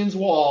Hadrian's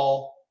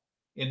Wall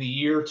in the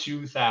year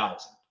 2000.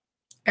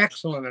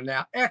 Excellent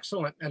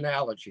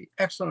analogy.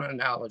 Excellent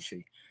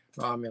analogy,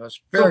 Romulus.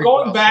 So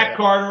going back,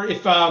 Carter,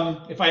 if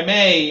I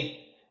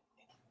may,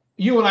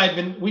 you and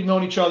I we've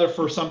known each other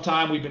for some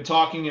time. We've been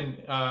talking,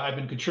 and I've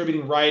been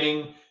contributing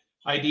writing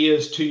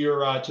ideas to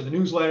the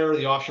newsletter,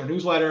 the Offshore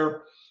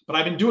newsletter. But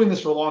I've been doing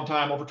this for a long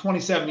time, over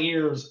 27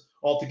 years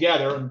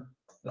altogether, and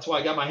that's why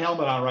I got my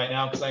helmet on right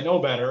now, because I know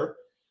better.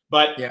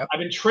 But I've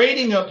been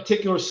trading a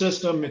particular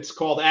system. It's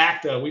called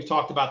ACTA. We've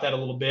talked about that a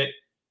little bit.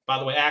 By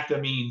the way, ACTA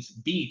means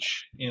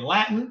beach in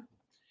Latin.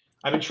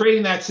 I've been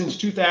trading that since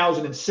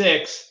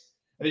 2006.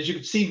 And as you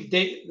can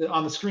see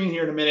on the screen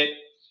here in a minute,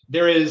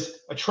 there is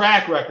a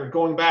track record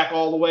going back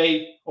all the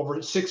way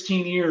over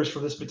 16 years for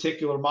this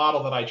particular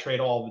model that I trade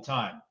all the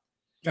time.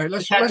 All right,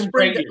 let's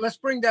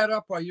bring that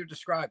up while you're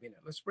describing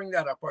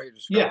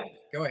it. Yeah.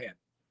 Go ahead.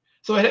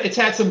 So it's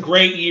had some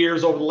great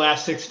years over the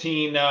last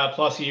 16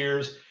 plus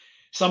years.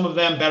 Some of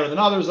them better than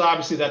others.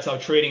 Obviously, that's how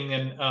trading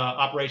and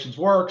operations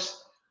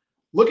works.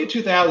 Look at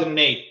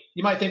 2008.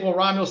 You might think, well,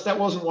 Romulus, that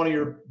wasn't one of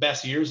your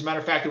best years. As a matter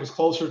of fact, it was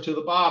closer to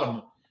the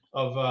bottom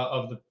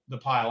of the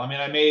pile. I mean,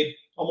 I made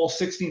almost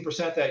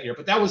 16% that year,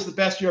 but that was the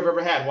best year I've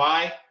ever had.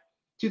 Why?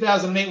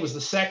 2008 was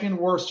the second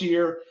worst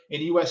year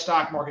in U.S.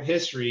 stock market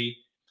history.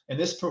 And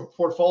this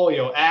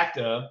portfolio,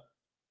 ACTA,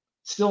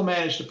 still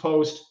managed to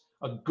post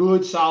a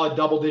good, solid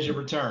double-digit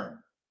return.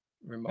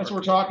 That's what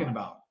we're talking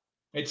about.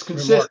 It's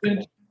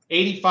consistent,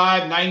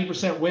 85,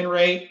 90% win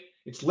rate.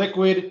 It's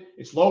liquid,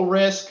 it's low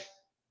risk,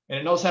 and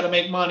it knows how to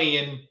make money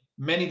in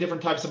many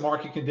different types of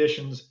market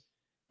conditions,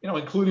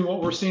 including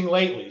what we're seeing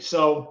lately.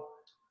 So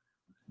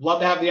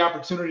love to have the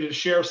opportunity to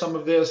share some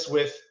of this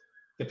with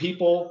the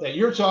people that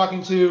you're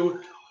talking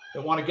to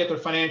that want to get their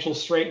financials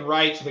straight and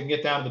right so they can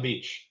get down to the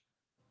beach.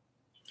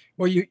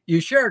 Well, you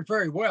shared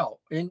very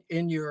well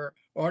in your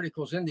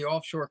articles in the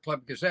Offshore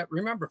Club Gazette.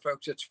 Remember,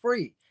 folks, it's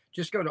free.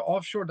 Just go to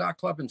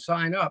offshore.club and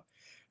sign up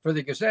for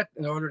the Gazette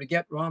in order to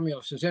get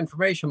Romulus's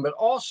information. But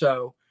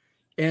also,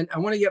 and I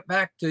want to get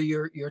back to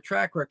your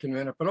track record in a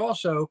minute, but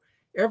also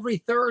every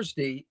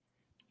Thursday,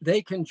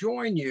 they can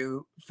join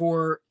you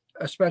for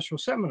a special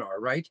seminar,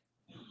 right?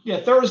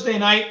 Yeah, Thursday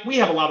night. We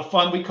have a lot of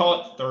fun. We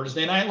call it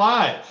Thursday Night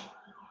Live.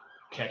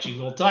 Catchy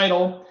little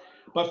title.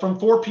 But from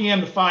 4 p.m.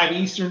 to 5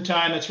 Eastern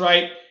time, that's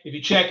right. If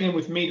you check in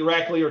with me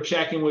directly or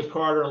check in with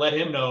Carter, let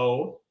him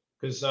know,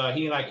 because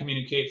he and I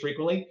communicate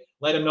frequently.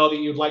 Let him know that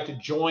you'd like to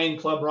join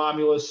Club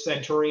Romulus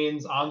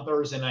Centurions on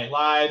Thursday Night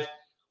Live.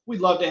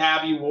 We'd love to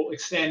have you. We'll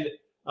extend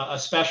a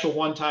special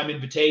one-time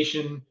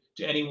invitation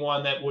to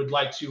anyone that would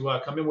like to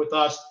come in with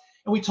us.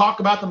 And we talk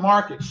about the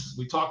markets.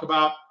 We talk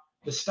about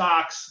the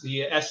stocks,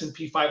 the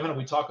S&P 500.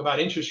 We talk about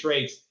interest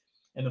rates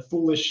and the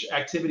foolish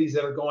activities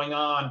that are going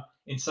on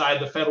inside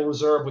the Federal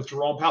Reserve with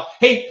Jerome Powell.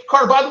 Hey,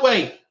 Carter, by the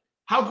way,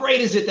 how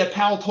great is it that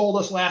Powell told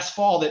us last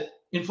fall that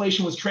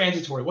inflation was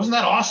transitory? Wasn't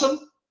that awesome?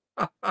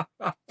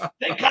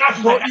 Thank God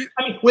for that.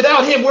 I mean,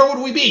 without him, where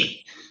would we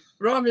be?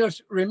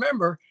 Romulus,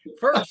 remember,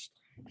 first,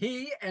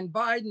 he and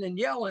Biden and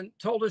Yellen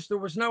told us there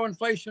was no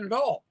inflation at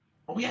all.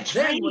 Oh, yeah,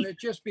 then when it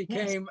just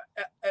became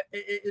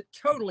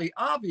totally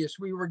obvious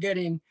we were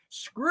getting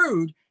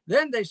screwed,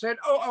 then they said,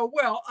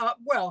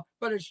 well,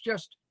 but it's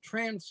just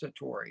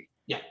transitory.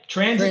 Yeah,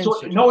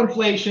 transitory, no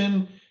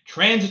inflation,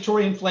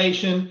 transitory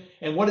inflation.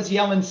 And what does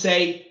Yellen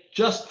say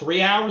just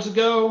 3 hours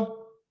ago?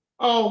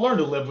 Oh, learn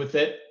to live with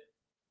it.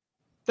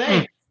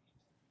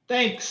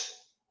 Thanks,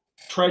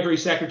 Treasury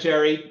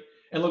Secretary.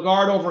 And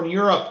Lagarde over in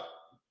Europe,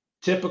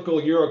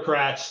 typical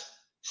Eurocrats,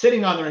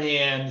 sitting on their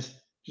hands,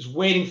 just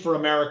waiting for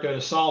America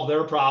to solve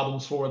their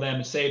problems for them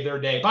and save their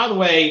day. By the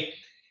way,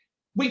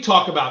 we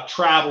talk about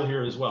travel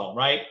here as well,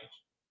 right?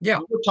 Yeah.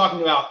 We're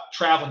talking about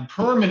traveling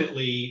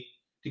permanently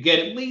to get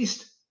at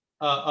least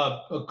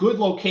a good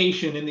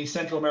location in these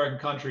Central American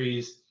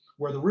countries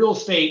where the real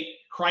estate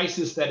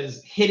crisis that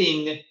is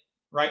hitting,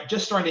 right,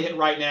 just starting to hit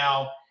right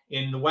now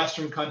in the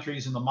Western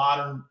countries and the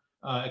modern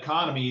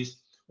economies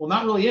will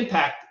not really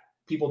impact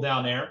people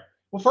down there.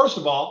 Well, first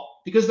of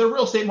all, because their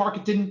real estate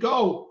market didn't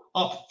go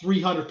up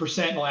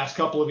 300% in the last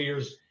couple of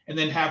years and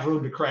then have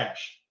room to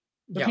crash.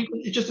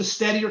 It's just a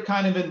steadier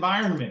kind of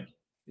environment.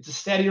 It's a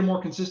steadier,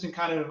 more consistent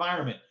kind of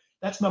environment.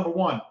 That's number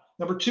one.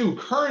 Number two,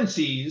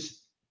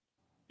 currencies,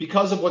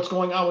 because of what's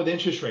going on with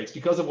interest rates,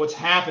 because of what's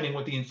happening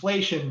with the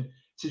inflation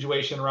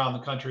situation around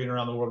the country and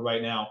around the world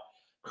right now,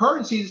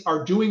 currencies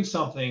are doing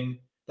something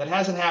that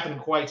hasn't happened in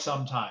quite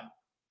some time.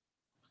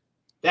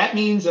 That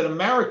means that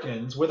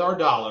Americans with our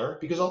dollar,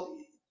 because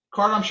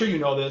Carter, I'm sure you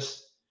know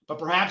this, but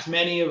perhaps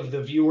many of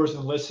the viewers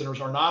and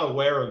listeners are not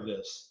aware of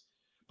this.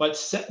 But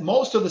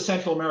most of the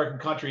Central American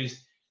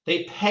countries,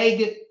 they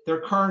peg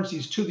their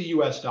currencies to the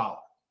US dollar.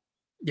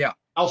 Yeah.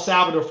 El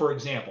Salvador, for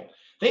example,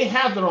 they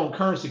have their own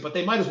currency, but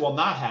they might as well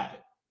not have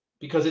it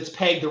because it's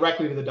pegged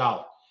directly to the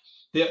dollar.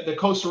 The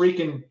Costa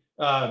Rican,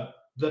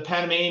 the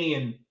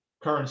Panamanian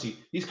currency,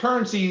 these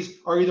currencies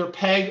are either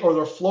pegged or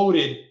they're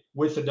floated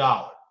with the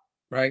dollar.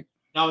 Right.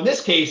 Now, in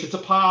this case, it's a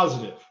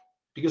positive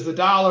because the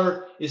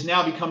dollar is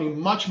now becoming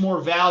much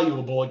more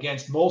valuable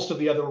against most of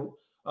the other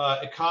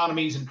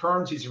economies and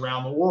currencies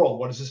around the world.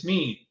 What does this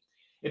mean?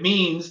 It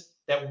means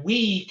that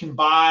we can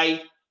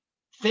buy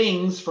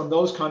things from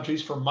those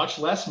countries for much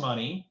less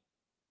money.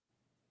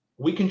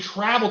 We can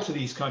travel to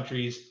these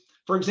countries.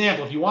 For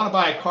example, if you want to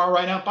buy a car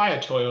right now, buy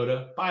a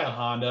Toyota, buy a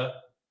Honda.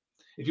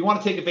 If you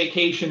want to take a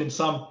vacation in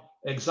some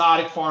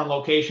exotic foreign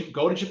location,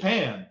 go to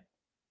Japan.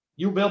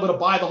 You'll be able to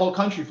buy the whole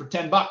country for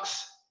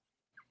 $10.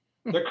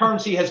 Their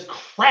currency has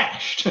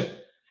crashed.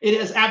 It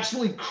has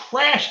absolutely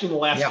crashed in the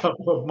last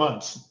couple of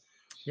months.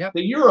 Yep.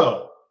 The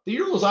euro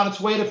is on its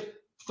way to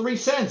 3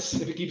 cents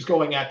if it keeps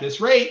going at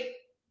this rate.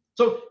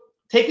 So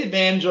take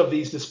advantage of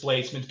these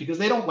displacements because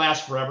they don't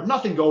last forever.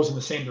 Nothing goes in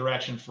the same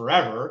direction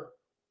forever.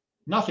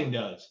 Nothing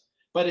does.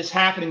 But it's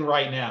happening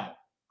right now.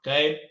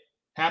 Okay?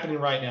 Happening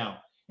right now.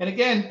 And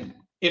again,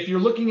 if you're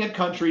looking at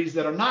countries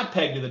that are not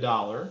pegged to the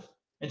dollar,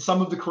 and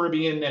some of the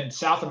Caribbean and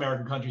South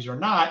American countries are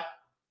not,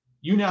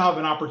 you now have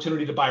an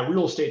opportunity to buy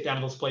real estate down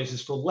in those places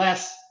for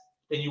less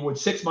than you would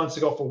 6 months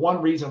ago for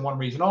one reason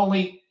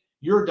only.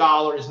 Your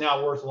dollar is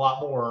now worth a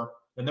lot more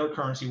than their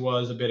currency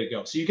was a bit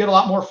ago. So you get a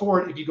lot more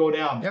for it if you go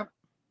down there. Yep.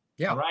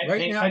 Yeah. Right,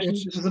 right now,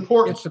 this is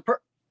important.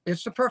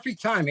 It's the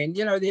perfect timing.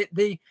 You know,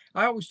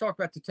 I always talk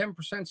about the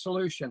 10%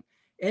 solution.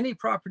 Any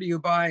property you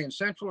buy in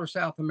Central or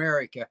South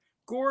America,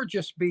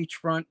 gorgeous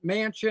beachfront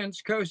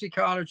mansions, cozy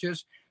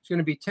cottages, it's going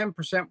to be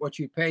 10% what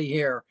you pay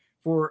here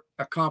for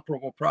a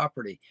comparable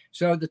property.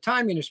 So the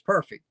timing is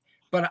perfect,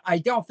 but I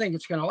don't think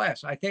it's going to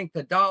last. I think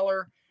the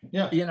dollar,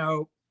 you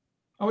know.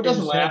 Oh, it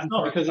doesn't last,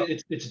 no, because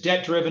it's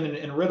debt driven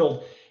and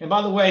riddled. And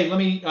by the way, let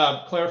me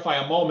clarify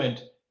a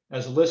moment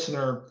as a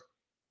listener.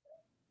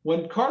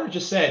 When Carter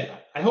just said,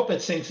 I hope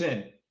that sinks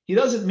in, he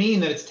doesn't mean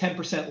that it's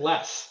 10%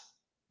 less.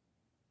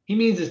 He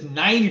means it's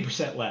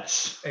 90%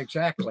 less.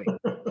 Exactly.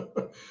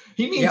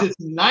 He means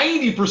it's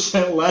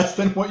 90% less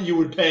than what you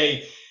would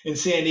pay in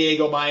San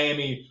Diego,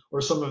 Miami,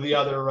 or some of the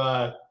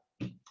other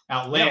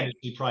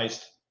outlandishly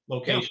priced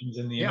locations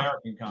in the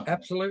American continent.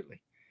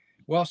 Absolutely.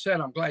 Well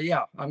said.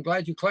 I'm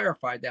glad you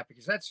clarified that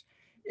because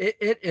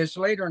it is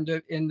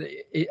later in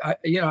the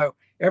you know,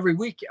 every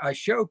week I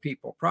show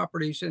people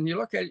properties and you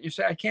look at it and you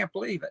say, I can't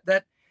believe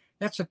it.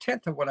 That's a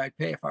tenth of what I'd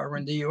pay if I were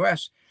in the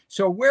US.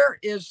 So where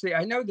is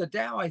I know the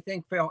Dow, I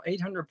think, fell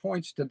 800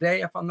 points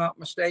today, if I'm not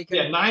mistaken.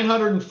 Yeah,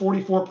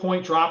 944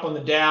 point drop on the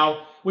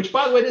Dow, which,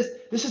 by the way,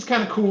 this is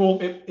kind of cool.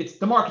 It's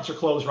the markets are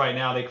closed right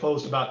now. They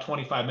closed about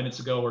 25 minutes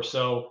ago or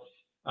so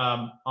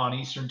on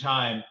Eastern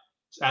time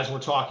as we're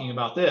talking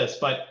about this.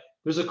 But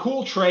there's a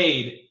cool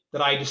trade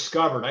that I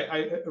discovered.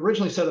 I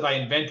originally said that I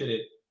invented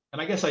it,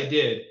 and I guess I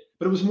did,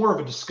 but it was more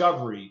of a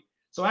discovery.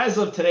 So as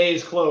of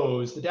today's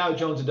close, the Dow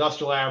Jones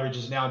Industrial Average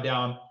is now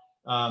down.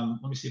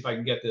 Let me see if I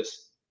can get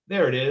this.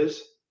 There it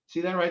is.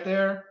 See that right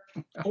there?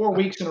 4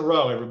 weeks in a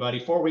row, everybody.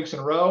 4 weeks in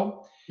a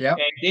row. Yeah.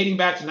 And dating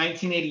back to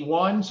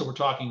 1981, so we're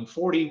talking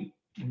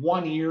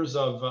 41 years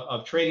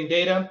of trading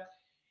data.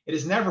 It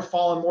has never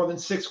fallen more than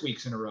 6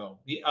 weeks in a row.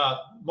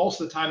 Most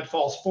of the time it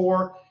falls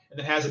 4 and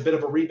then has a bit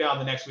of a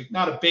rebound the next week.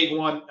 Not a big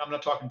one. I'm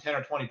not talking 10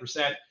 or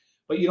 20%,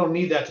 but you don't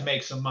need that to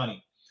make some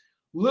money.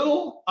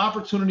 Little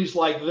opportunities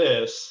like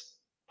this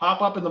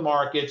pop up in the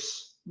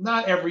markets,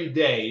 not every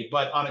day,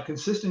 but on a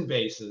consistent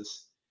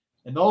basis.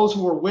 And those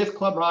who are with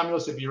Club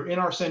Romulus, if you're in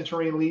our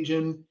Centurion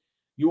Legion,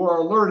 you are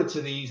alerted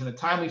to these in a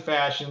timely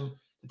fashion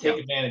to take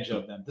advantage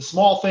of them. The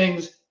small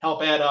things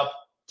help add up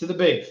to the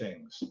big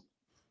things.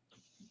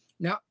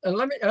 Now,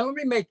 let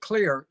me make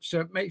clear,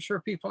 so make sure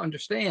people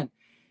understand.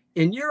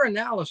 In your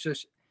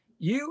analysis,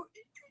 you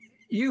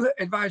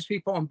advise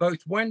people on both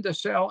when to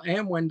sell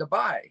and when to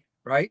buy,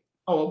 right?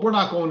 Oh, we're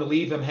not going to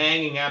leave them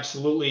hanging.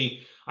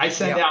 Absolutely. I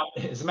send out,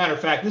 as a matter of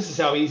fact, this is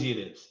how easy it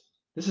is.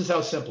 This is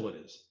how simple it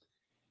is.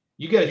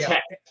 You get a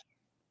text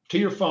to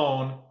your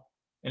phone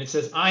and it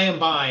says, I am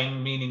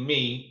buying, meaning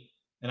me.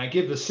 And I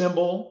give the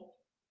symbol,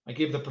 I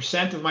give the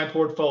percent of my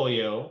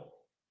portfolio.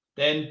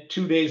 Then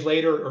 2 days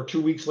later or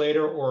 2 weeks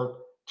later or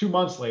 2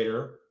 months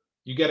later,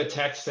 you get a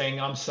text saying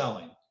I'm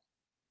selling.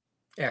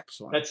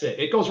 Excellent. That's it.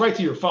 It goes right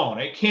to your phone.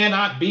 It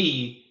cannot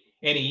be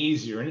any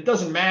easier. And it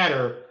doesn't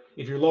matter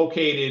if you're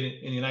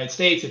located in the United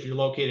States, if you're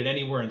located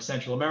anywhere in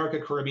Central America,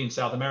 Caribbean,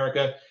 South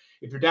America.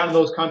 If you're down in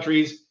those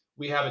countries,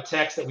 we have a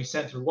text that we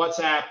send through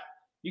WhatsApp.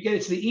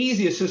 It's the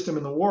easiest system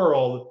in the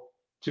world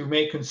to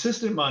make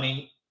consistent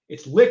money.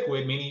 It's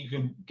liquid, meaning you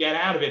can get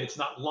out of it. It's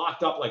not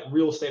locked up like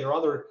real estate or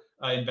other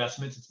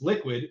investments. It's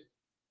liquid,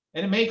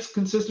 and it makes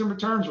consistent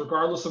returns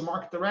regardless of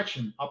market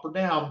direction, up or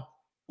down.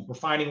 We're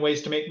finding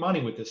ways to make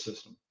money with this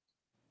system,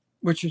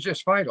 which is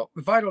just vital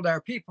to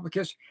our people,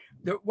 because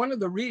one of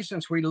the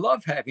reasons we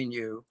love having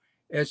you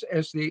as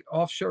the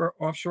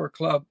offshore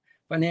club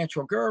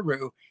financial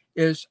guru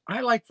is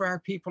I like for our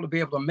people to be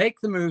able to make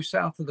the move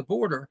south of the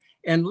border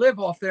and live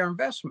off their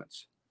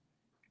investments.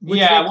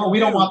 Yeah, well, we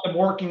don't want them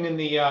working in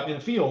the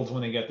fields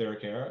when they get there,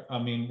 Kara. I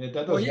mean, that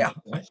doesn't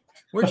make sense.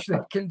 Which they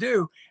can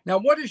do. Now,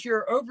 what is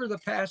over the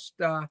past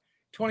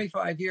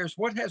 25 years,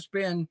 what has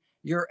been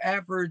your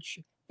average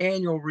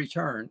annual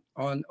return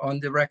on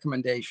the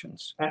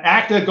recommendations?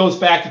 ACTA goes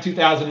back to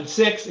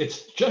 2006.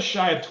 It's just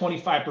shy of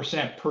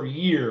 25% per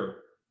year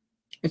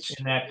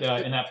in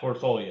that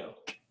portfolio.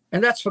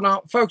 And that's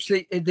phenomenal. Folks,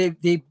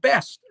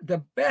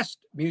 the best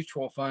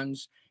mutual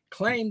funds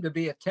claim to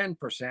be at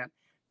 10%.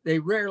 They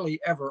rarely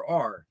ever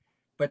are,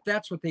 but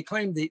that's what they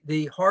claim.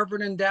 The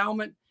Harvard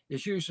endowment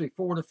is usually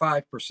 4 to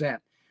 5%.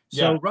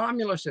 So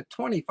Romulus at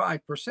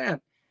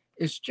 25%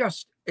 is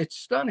it's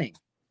stunning.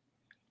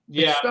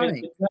 Yeah,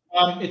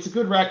 it's a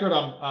good record.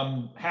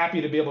 I'm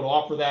happy to be able to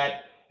offer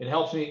that. It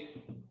helps me.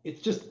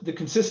 It's just the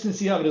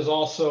consistency of it is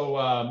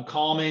also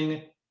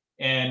calming,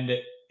 and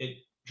it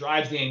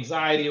drives the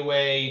anxiety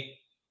away.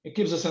 It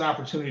gives us an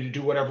opportunity to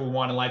do whatever we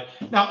want in life.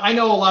 Now, I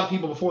know a lot of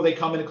people before they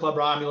come into Club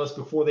Romulus,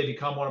 before they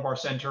become one of our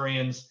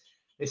Centurions,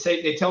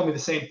 they tell me the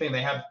same thing.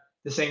 They have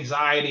this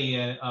anxiety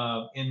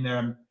in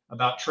them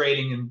about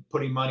trading and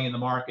putting money in the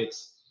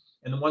markets.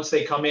 And then once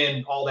they come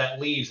in, all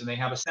that leaves and they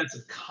have a sense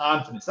of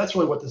confidence. That's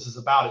really what this is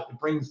about. It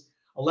brings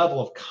a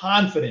level of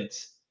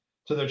confidence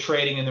to their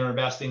trading and their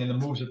investing and the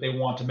moves that they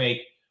want to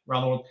make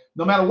around the world.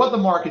 No matter what the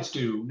markets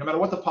do, no matter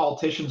what the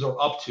politicians are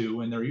up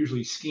to, and they're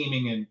usually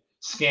scheming and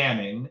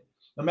scamming,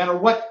 no matter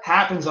what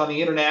happens on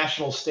the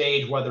international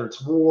stage, whether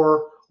it's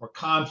war or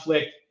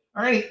conflict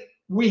or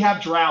we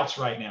have droughts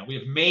right now. We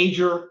have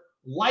major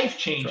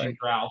life-changing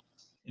droughts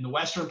in the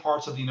western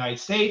parts of the United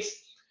States.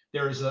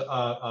 There is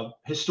a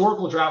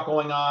historical drought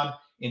going on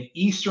in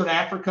Eastern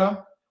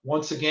Africa.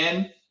 Once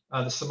again,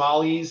 the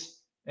Somalis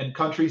and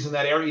countries in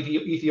that area,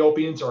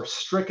 Ethiopians, are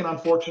stricken,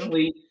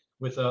 unfortunately,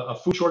 with a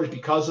food shortage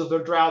because of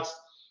their droughts.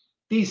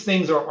 These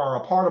things are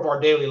a part of our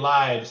daily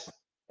lives,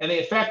 and they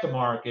affect the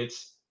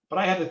markets. But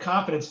I have the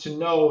confidence to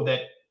know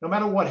that no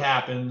matter what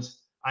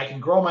happens, I can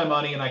grow my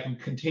money and I can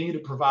continue to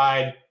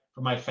provide for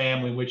my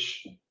family,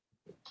 which,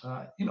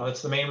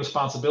 it's the main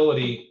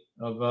responsibility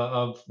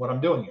of what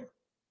I'm doing here.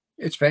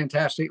 It's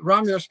fantastic.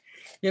 Romulus,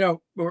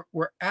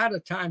 we're out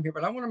of time here,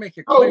 but I want to make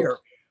it clear.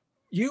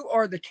 You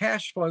are the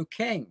cash flow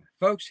king,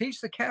 folks.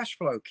 He's the cash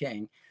flow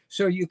king.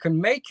 So you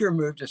can make your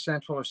move to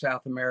Central or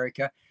South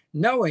America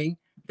knowing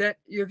that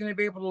you're going to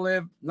be able to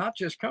live, not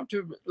just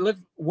comfortably,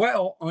 live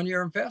well on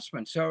your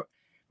investment. So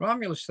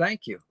Romulus,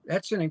 thank you.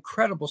 That's an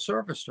incredible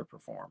service to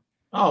perform.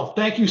 Oh,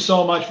 thank you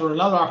so much for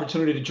another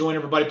opportunity to join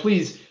everybody.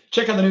 Please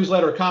check out the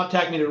newsletter or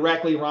contact me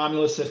directly,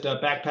 Romulus at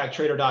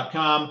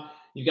backpacktrader.com.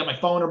 You've got my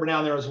phone number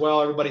down there as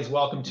well. Everybody's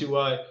welcome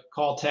to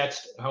call,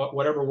 text,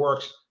 whatever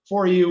works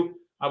for you.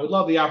 I would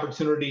love the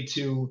opportunity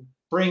to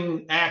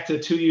bring ACTA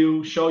to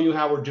you, show you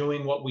how we're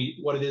doing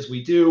what it is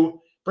we do,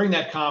 bring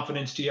that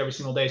confidence to you every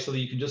single day so that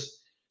you can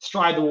just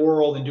stride the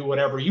world and do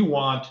whatever you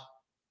want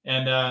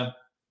and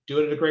do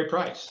it at a great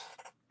price.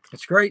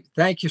 It's great.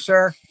 Thank you,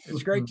 sir.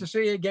 It's great to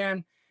see you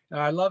again.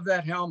 I love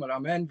that helmet.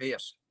 I'm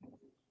envious.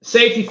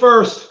 Safety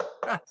first.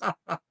 All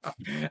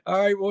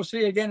right. We'll see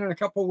you again in a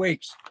couple of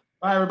weeks.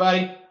 Bye,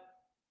 everybody.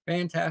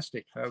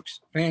 Fantastic, folks.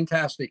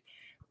 Fantastic.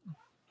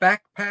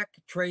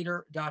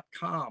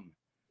 Backpacktrader.com.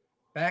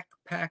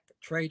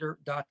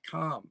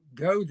 Backpacktrader.com.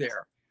 Go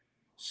there.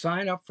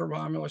 Sign up for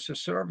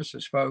Romulus's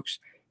services, folks.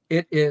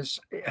 It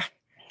is,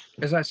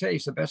 as I say,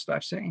 he's the best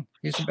I've seen.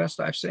 He's the best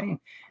I've seen.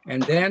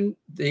 And then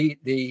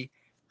the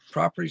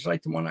properties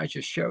like the one I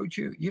just showed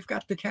you, you've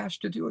got the cash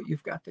to do it.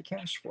 You've got the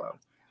cash flow.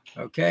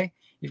 Okay.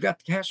 You've got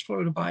the cash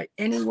flow to buy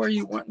anywhere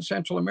you want in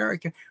Central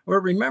America. Or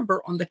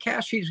remember, on the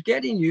cash he's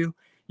getting you,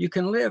 you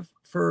can live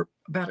for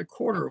about a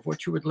quarter of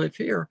what you would live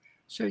here.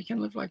 So you can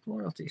live like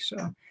royalty.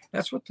 So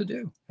that's what to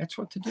do. That's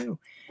what to do.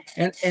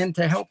 And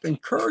to help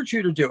encourage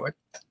you to do it,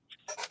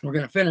 we're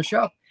going to finish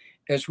up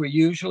as we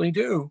usually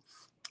do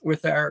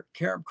with our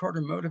Carib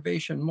Carter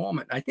motivation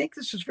moment. I think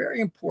this is very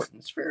important.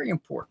 It's very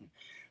important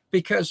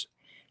because,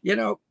 you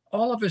know,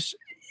 all of us,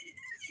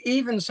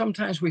 even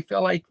sometimes we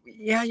feel like,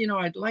 yeah, you know,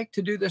 I'd like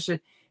to do this.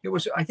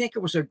 I think it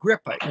was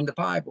Agrippa in the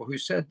Bible who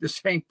said to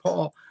St.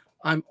 Paul,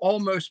 I'm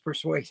almost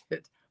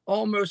persuaded.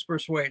 Almost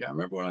persuaded. I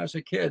remember when I was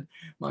a kid,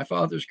 my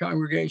father's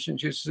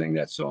congregations used to sing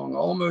that song,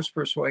 Almost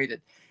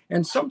Persuaded.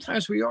 And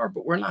sometimes we are,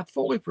 but we're not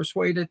fully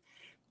persuaded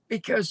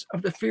because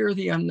of the fear of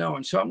the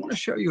unknown. So I want to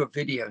show you a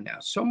video now.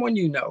 Someone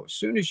you know, as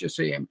soon as you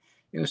see him,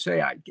 you're going to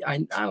say, I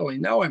not only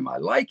know him, I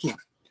like him.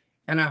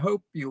 And I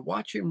hope you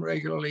watch him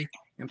regularly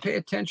and pay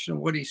attention to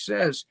what he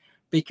says,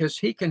 because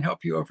he can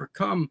help you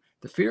overcome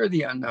the fear of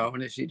the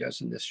unknown, as he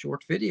does in this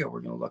short video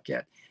we're going to look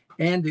at,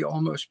 and the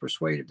almost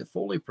persuaded, the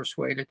fully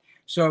persuaded.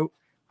 So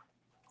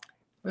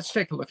let's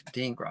take a look at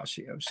Dean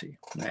Graziosi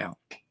now.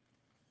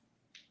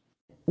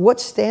 What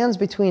stands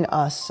between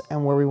us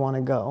and where we want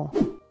to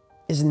go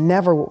is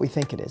never what we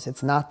think it is.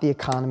 It's not the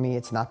economy,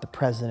 it's not the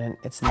president,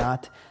 it's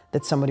not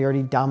that somebody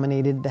already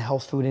dominated the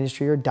health food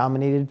industry or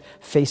dominated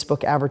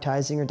Facebook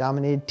advertising or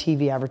dominated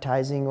TV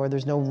advertising, or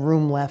there's no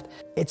room left.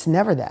 It's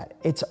never that.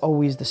 It's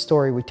always the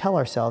story we tell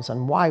ourselves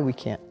on why we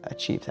can't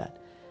achieve that.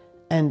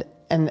 And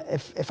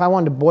if I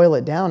wanted to boil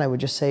it down, I would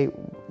just say,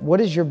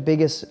 what is your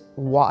biggest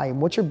why?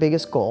 What's your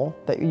biggest goal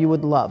that you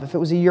would love? If it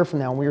was a year from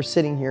now and we were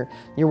sitting here,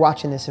 you're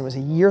watching this and it was a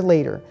year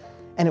later,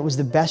 and it was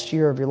the best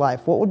year of your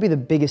life, what would be the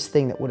biggest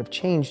thing that would have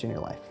changed in your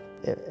life?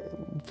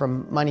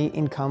 From money,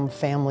 income,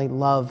 family,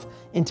 love,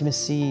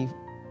 intimacy,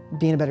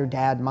 being a better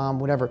dad, mom,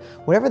 whatever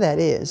that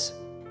is.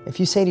 If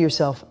you say to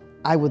yourself,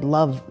 I would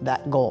love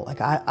that goal.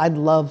 Like I'd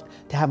love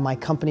to have my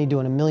company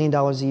doing $1 million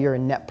a year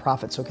in net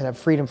profit so I could have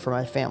freedom for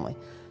my family.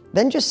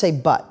 Then just say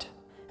but.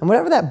 And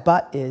whatever that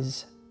but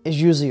is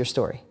usually your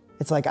story.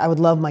 It's like, I would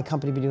love my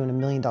company to be doing $1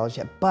 million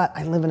yet, but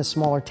I live in a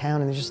smaller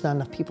town and there's just not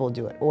enough people to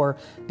do it. Or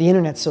the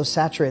internet's so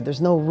saturated, there's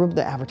no room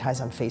to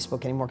advertise on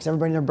Facebook anymore because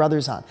everybody and their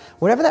brother's on.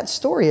 Whatever that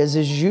story is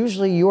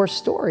usually your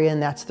story,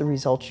 and that's the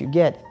results you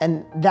get.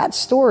 And that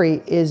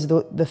story is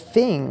the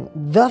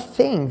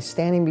thing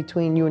standing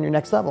between you and your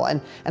next level.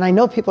 And I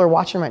know people are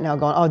watching right now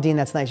going, oh, Dean,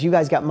 that's nice. You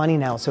guys got money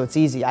now, so it's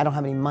easy. I don't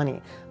have any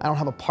money. I don't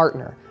have a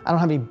partner. I don't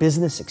have any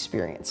business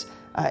experience.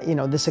 You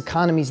know, this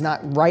economy's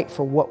not right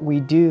for what we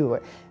do.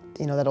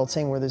 You know, that old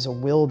saying, where there's a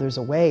will, there's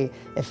a way.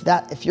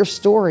 If your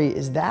story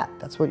is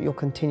that's what you'll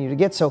continue to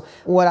get. So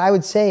what I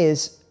would say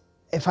is,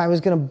 if I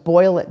was going to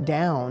boil it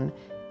down,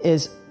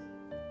 is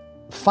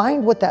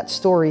find what that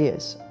story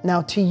is.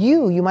 Now, to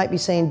you, you might be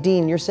saying,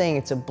 Dean, you're saying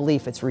it's a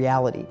belief, it's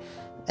reality.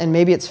 And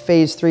maybe it's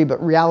phase 3,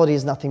 but reality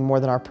is nothing more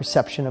than our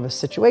perception of a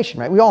situation,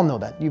 right? We all know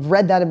that. You've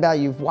read that about,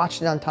 you've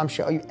watched it on Tom's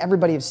show,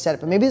 everybody has said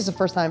it, but maybe this is the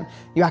first time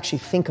you actually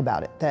think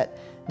about it,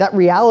 that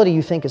reality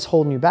you think is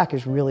holding you back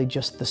is really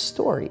just the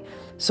story.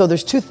 So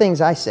there's 2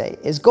 things I say,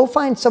 is go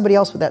find somebody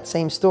else with that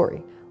same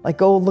story. Like,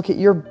 go look at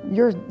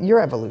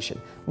your evolution,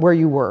 where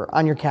you were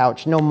on your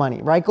couch, no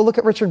money, right? Go look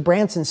at Richard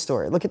Branson's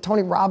story. Look at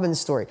Tony Robbins'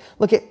 story.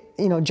 Look at,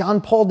 John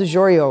Paul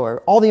DiGiorio,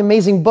 or all the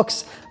amazing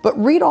books. But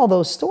read all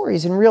those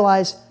stories and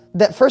realize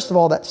that, first of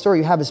all, that story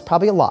you have is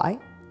probably a lie.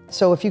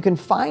 So if you can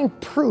find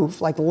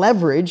proof, like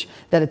leverage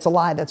that it's a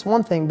lie, that's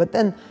one thing. But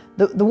then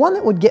the one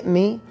that would get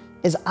me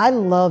is, I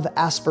love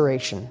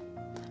aspiration.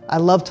 I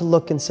love to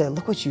look and say,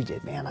 look what you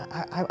did, man.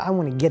 I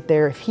want to get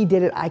there. If he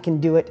did it, I can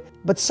do it.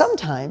 But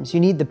sometimes you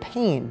need the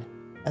pain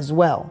as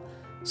well.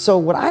 So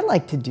what I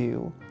like to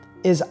do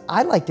is,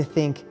 I like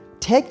to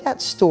take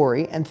that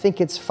story and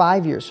think it's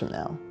 5 years from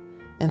now,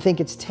 and think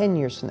it's 10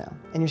 years from now,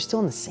 and you're still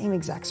in the same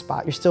exact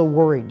spot. You're still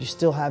worried. You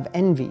still have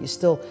envy. You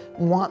still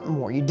want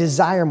more. You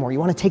desire more. You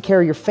want to take care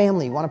of your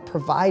family. You want to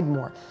provide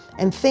more.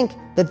 And think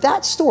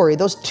that story,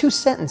 those 2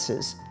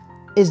 sentences,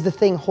 is the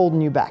thing holding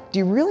you back. Do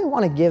you really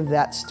want to give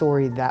that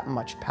story that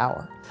much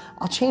power?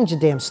 I'll change the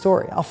damn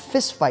story. I'll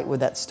fist fight with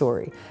that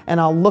story, and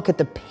I'll look at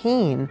the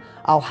pain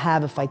I'll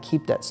have if I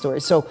keep that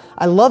story. So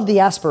I love the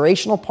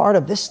aspirational part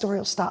of, this story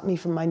will stop me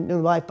from my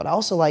new life, but I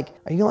also like,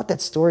 are you gonna let that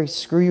story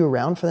screw you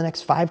around for the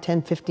next 5,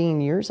 10,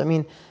 15 years? I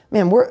mean,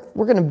 man, we're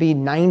gonna be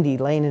 90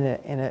 laying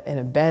in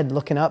a bed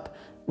looking up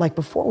like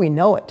before we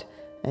know it.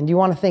 And do you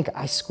want to think,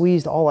 I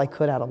squeezed all I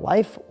could out of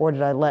life, or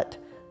did I let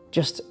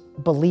just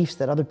beliefs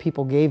that other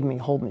people gave me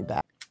hold me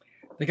back?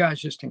 The guy's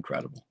just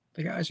incredible.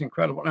 The guy's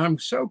incredible. And I'm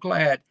so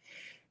glad,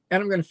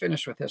 and I'm going to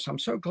finish with this. I'm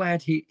so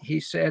glad he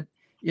said,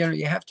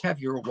 you have to have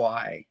your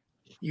why.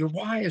 Your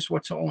why is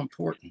what's all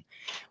important.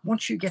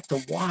 Once you get the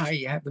why,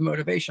 you have the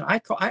motivation.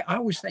 I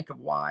always think of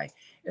why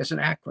as an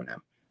acronym.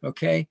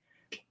 Okay.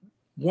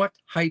 What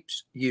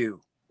hypes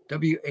you?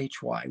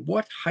 WHY.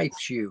 What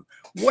hypes you?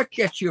 What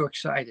gets you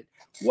excited?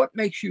 What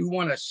makes you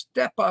want to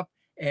step up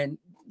and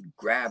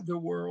grab the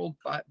world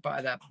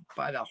by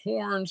the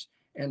horns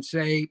and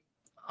say,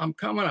 I'm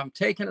coming, I'm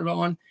taking it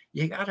on.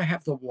 You got to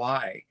have the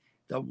why.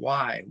 The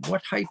why.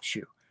 What hypes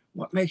you?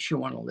 What makes you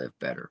want to live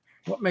better?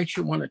 What makes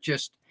you want to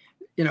just,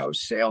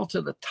 sail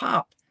to the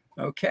top?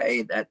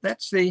 Okay,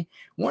 that's the,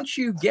 once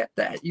you get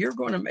that, you're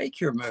going to make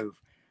your move,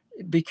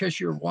 because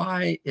your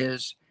why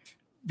is,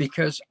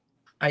 because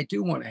I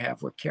do want to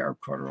have what Carib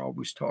Carter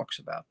always talks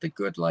about, the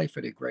good life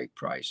at a great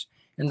price,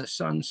 in the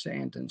sun,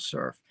 sand, and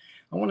surf.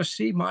 I want to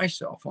see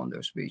myself on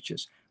those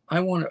beaches.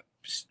 I want to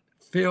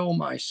feel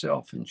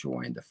myself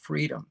enjoying the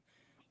freedom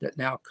that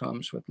now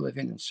comes with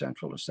living in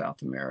Central or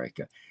South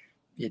America.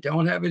 You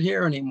don't have it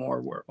here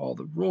anymore, where all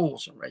the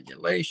rules and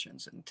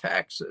regulations and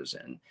taxes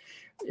and,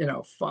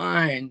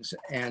 fines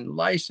and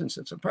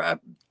licenses are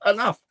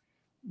enough.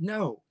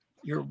 No,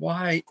 your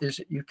why is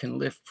that you can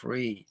live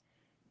free.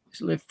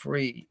 Just live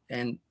free.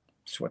 And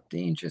it's what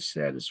Dean just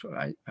said. It's what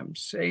I'm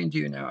saying to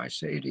you now. I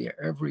say to you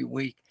every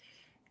week,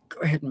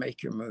 go ahead and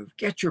make your move.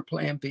 Get your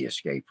plan B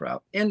escape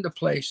route into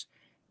place,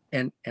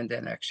 and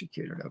then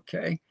execute it,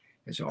 okay?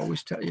 As I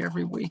always tell you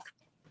every week,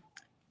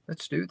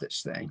 let's do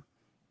this thing.